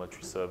compulsory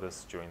military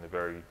service during the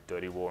very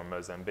dirty war in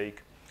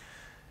Mozambique.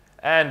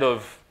 And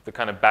of the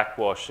kind of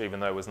backwash,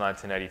 even though it was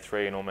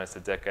 1983 and almost a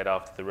decade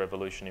after the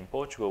revolution in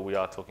Portugal, we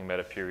are talking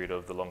about a period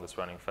of the longest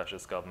running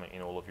fascist government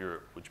in all of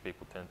Europe, which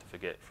people tend to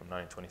forget, from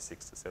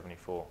 1926 to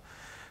 74.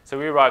 So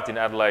we arrived in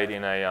Adelaide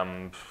in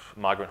a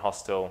migrant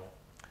hostel,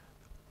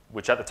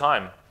 which at the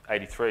time,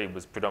 83,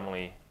 was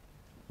predominantly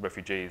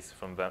refugees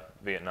from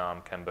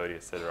Vietnam, Cambodia,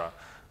 etc.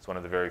 It's one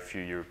of the very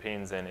few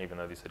Europeans then, even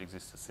though this had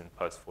existed since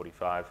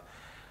post-45.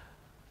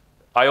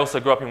 I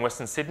also grew up in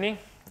Western Sydney,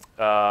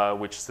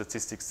 which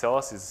statistics tell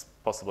us is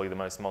possibly the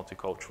most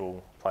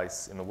multicultural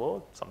place in the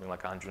world, something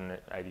like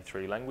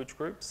 183 language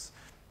groups.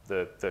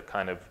 The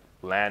kind of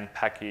land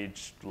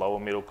package, lower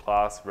middle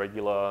class,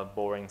 regular,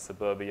 boring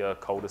suburbia,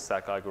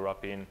 cul-de-sac I grew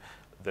up in.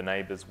 The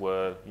neighbours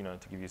were,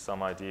 to give you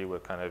some idea, were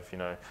kind of,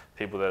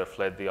 people that have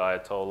fled the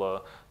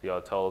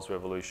Ayatollah's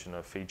revolution,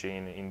 a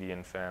Fijian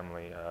Indian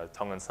family, a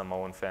Tongan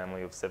Samoan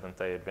family of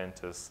Seventh-day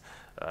Adventists,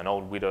 an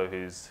old widow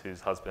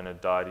whose husband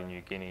had died in New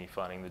Guinea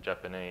fighting the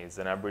Japanese,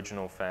 an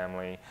Aboriginal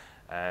family,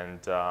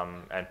 and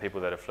people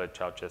that have fled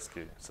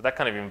Ceausescu. So that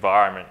kind of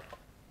environment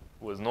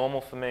was normal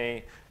for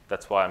me.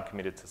 That's why I'm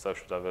committed to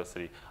social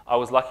diversity. I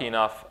was lucky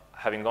enough,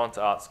 having gone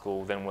to art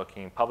school, then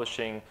working in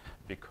publishing,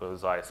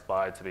 because I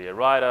aspired to be a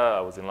writer.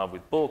 I was in love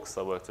with books.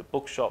 I worked at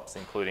bookshops,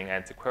 including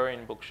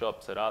antiquarian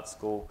bookshops at art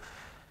school.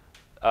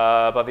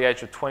 By the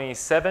age of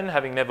 27,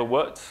 having never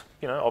worked,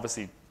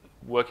 obviously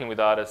working with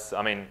artists,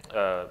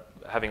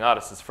 having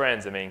artists as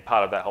friends and being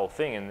part of that whole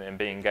thing and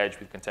being engaged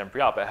with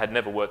contemporary art, but I had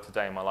never worked a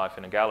day in my life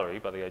in a gallery.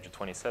 By the age of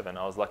 27,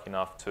 I was lucky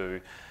enough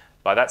to,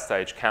 by that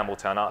stage,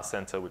 Campbelltown Art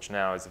Centre, which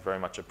now is very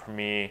much a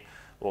premier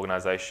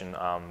organisation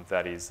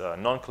that is a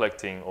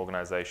non-collecting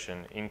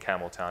organisation in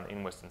Campbelltown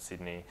in Western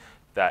Sydney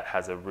that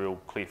has a real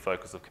clear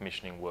focus of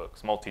commissioning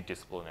works,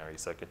 multidisciplinary,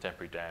 so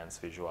contemporary dance,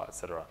 visual art,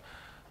 etc.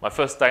 My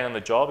first day on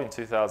the job in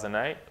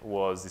 2008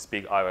 was this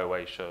big Ai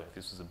Weiwei show.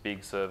 This was a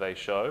big survey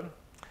show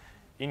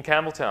in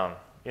Campbelltown,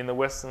 in the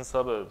western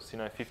suburbs,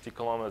 50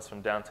 kilometres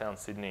from downtown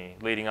Sydney,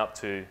 leading up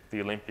to the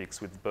Olympics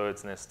with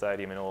Bird's Nest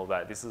Stadium and all of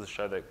that. This is a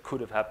show that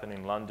could have happened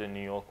in London,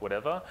 New York,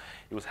 whatever.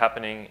 It was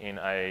happening in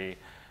a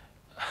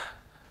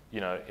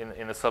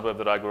in the suburb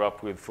that I grew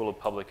up with, full of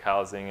public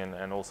housing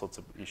and all sorts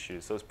of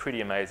issues. So it was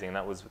pretty amazing. And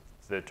that was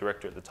the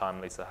director at the time,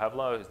 Lisa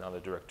Havlow, who's now the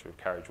director of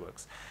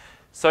Carriageworks.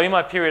 So in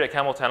my period at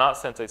Campbelltown Art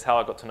Centre, it's how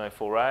I got to know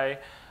Foray,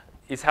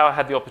 is how I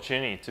had the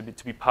opportunity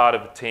to be part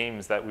of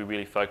teams that we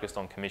really focused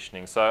on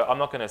commissioning. So I'm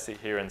not going to sit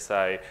here and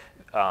say,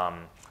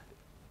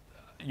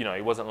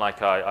 it wasn't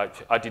like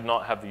I did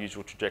not have the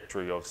usual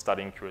trajectory of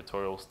studying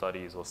curatorial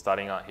studies or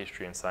studying art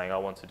history and saying I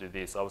want to do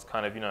this. I was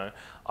kind of,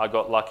 I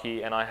got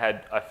lucky, and I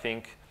had, I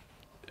think,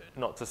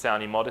 not to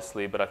sound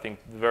immodestly, but I think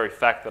the very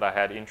fact that I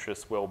had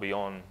interests well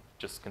beyond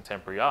just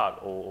contemporary art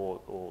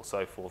or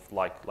so forth,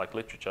 like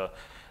literature,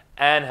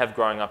 and have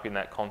growing up in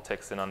that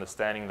context and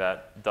understanding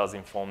that does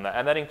inform that.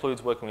 And that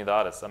includes working with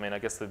artists. I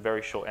guess the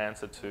very short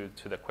answer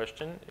to that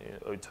question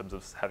in terms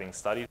of having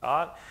studied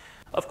art,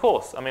 of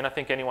course. I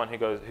think anyone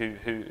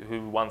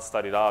who once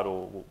studied art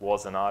or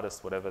was an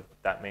artist, whatever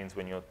that means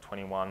when you're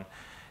 21,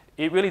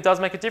 it really does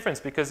make a difference,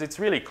 because it's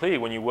really clear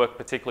when you work,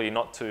 particularly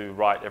not to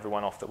write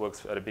everyone off that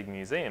works at a big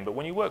museum, but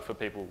when you work for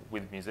people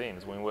with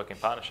museums, when you work in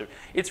partnership,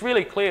 it's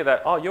really clear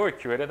that, oh, you're a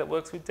curator that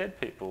works with dead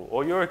people,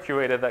 or you're a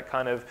curator that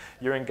kind of,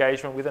 your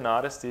engagement with an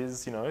artist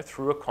is, you know,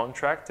 through a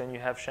contract, and you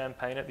have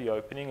champagne at the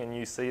opening and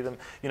you see them,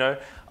 you know.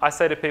 I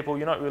say to people,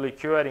 you're not really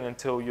curating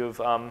until you've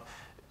hung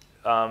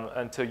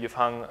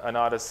an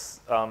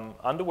artist's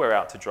underwear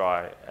out to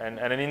dry. And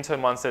an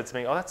intern once said to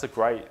me, oh, that's a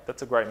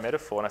great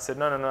metaphor. And I said,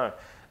 no.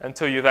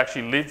 Until you've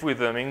actually lived with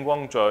them in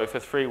Guangzhou for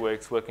 3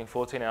 weeks, working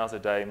 14 hours a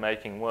day,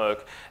 making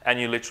work, and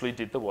you literally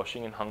did the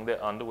washing and hung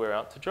their underwear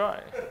out to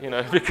dry. You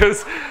know,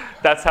 because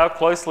that's how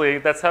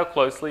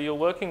closely you're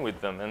working with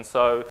them. And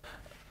so,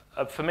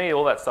 for me,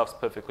 all that stuff's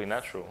perfectly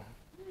natural.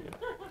 You know.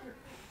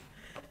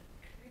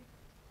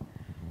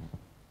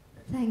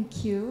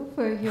 Thank you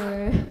for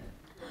your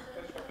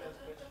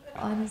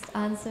honest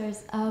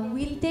answers.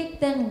 We'll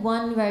take then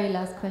one very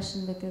last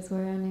question because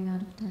we're running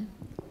out of time.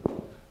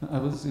 I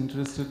was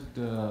interested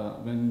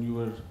when you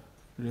were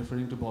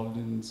referring to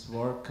Baldwin's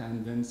work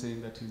and then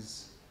saying that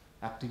his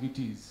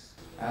activities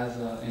as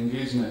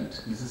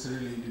engagement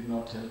necessarily did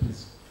not help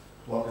his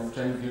work. I'm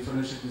trying to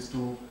differentiate these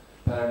two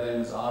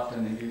paradigms, art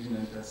and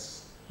engagement,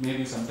 as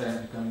maybe sometimes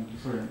becoming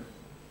different.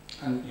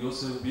 And you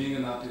also being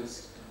an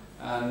artist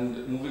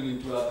and moving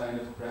into a kind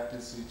of a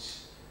practice which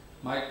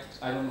might,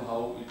 I don't know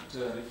how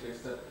it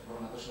reflects that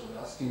what Natasha was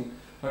asking,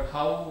 but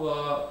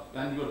how,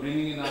 when you are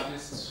bringing in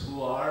artists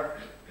who are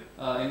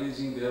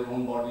engaging their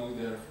own body,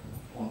 their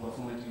own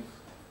performative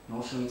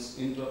notions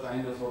into a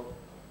kind of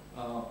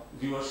a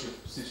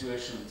viewership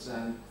situations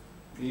and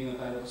being a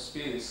kind of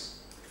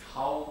space,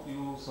 how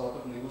you sort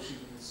of negotiate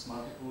these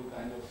multiple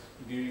kind of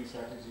viewing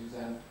strategies.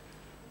 And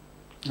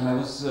I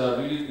was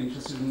really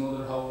interested to know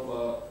that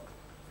how,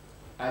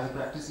 as a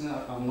practicing,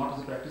 not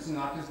as a practicing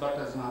artist, but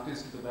as an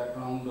artist with a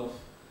background of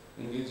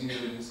engaging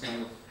with this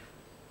kind of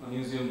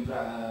museum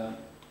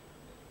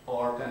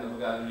or kind of a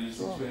gallery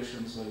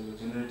situations where you're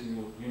generating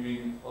your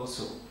viewing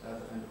also as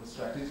a kind of a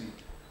strategy.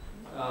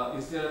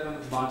 Is there a kind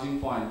of margin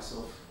points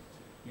of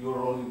your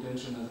own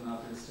intention as an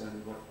artist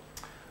and what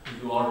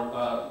you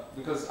are,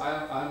 because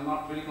I'm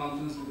not very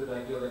convinced with the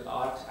idea that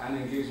art and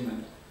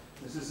engagement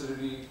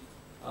necessarily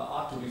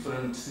are two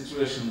different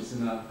situations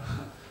in a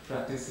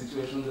practice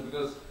situation,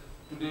 because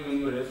today when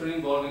you are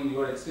referring Baldwin,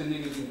 you are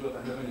extending it into a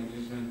kind of an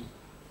engagement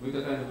with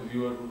a kind of a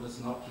viewer who does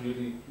not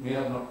really, may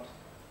have not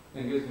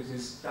engaged with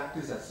his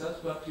practice as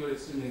such, but you are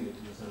extending it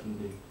in a certain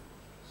way.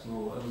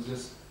 So I was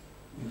just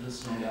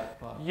interested in that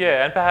part.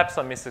 Yeah, and perhaps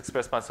I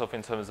misexpressed myself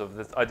in terms of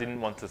this. I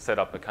didn't want to set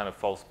up a kind of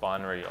false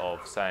binary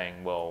of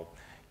saying, well,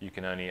 you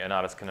can only, an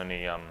artist can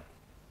only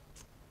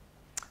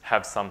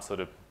have some sort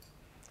of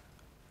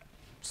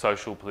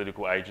social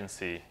political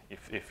agency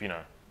if you know,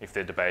 if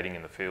they're debating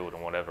in the field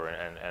and whatever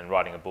and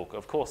writing a book.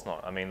 Of course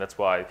not. I mean, that's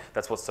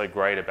what's so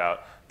great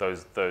about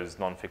those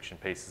non-fiction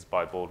pieces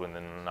by Baldwin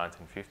in the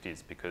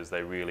 1950s, because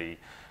they really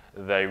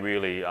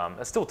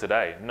still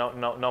today,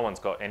 no one's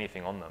got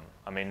anything on them.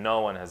 I mean,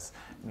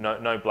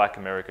 no black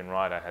American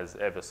writer has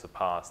ever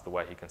surpassed the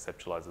way he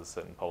conceptualizes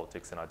certain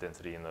politics and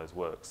identity in those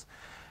works.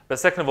 But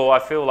second of all, I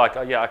feel like,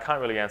 yeah, I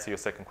can't really answer your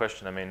second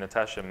question. I mean,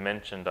 Natasha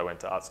mentioned I went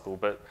to art school,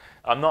 but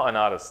I'm not an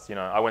artist. You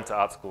know, I went to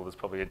art school, there's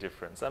probably a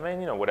difference. I mean,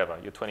 you know, whatever,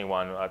 you're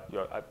 21,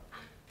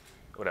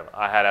 whatever,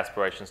 I had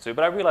aspirations too,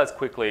 but I realized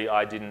quickly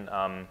I didn't,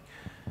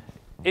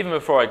 even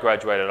before I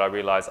graduated, I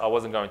realized I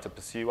wasn't going to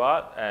pursue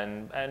art,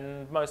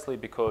 and mostly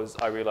because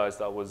I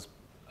realized I was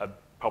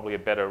probably a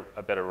better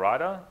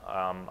writer.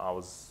 And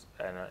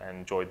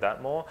enjoyed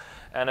that more,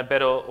 and a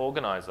better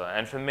organizer.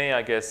 And for me,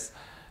 I guess,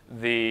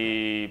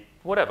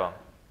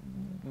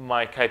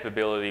 my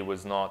capability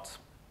was not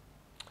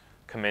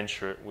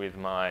commensurate with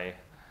my,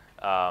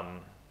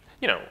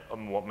 you know,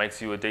 what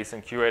makes you a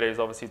decent curator is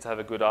obviously to have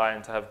a good eye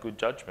and to have good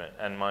judgment.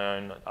 And my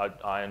own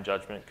eye and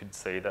judgment could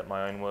see that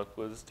my own work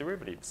was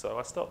derivative, so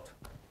I stopped.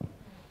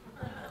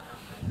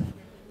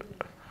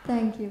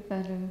 Thank you,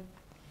 Pedro.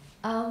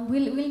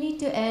 We'll need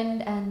to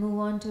end and move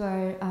on to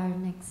our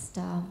next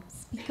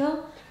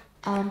speaker.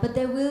 But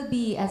there will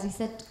be, as we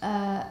said,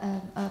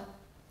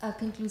 a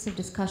conclusive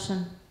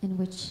discussion in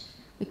which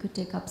we could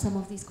take up some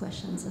of these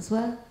questions as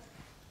well.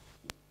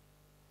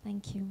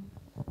 Thank you.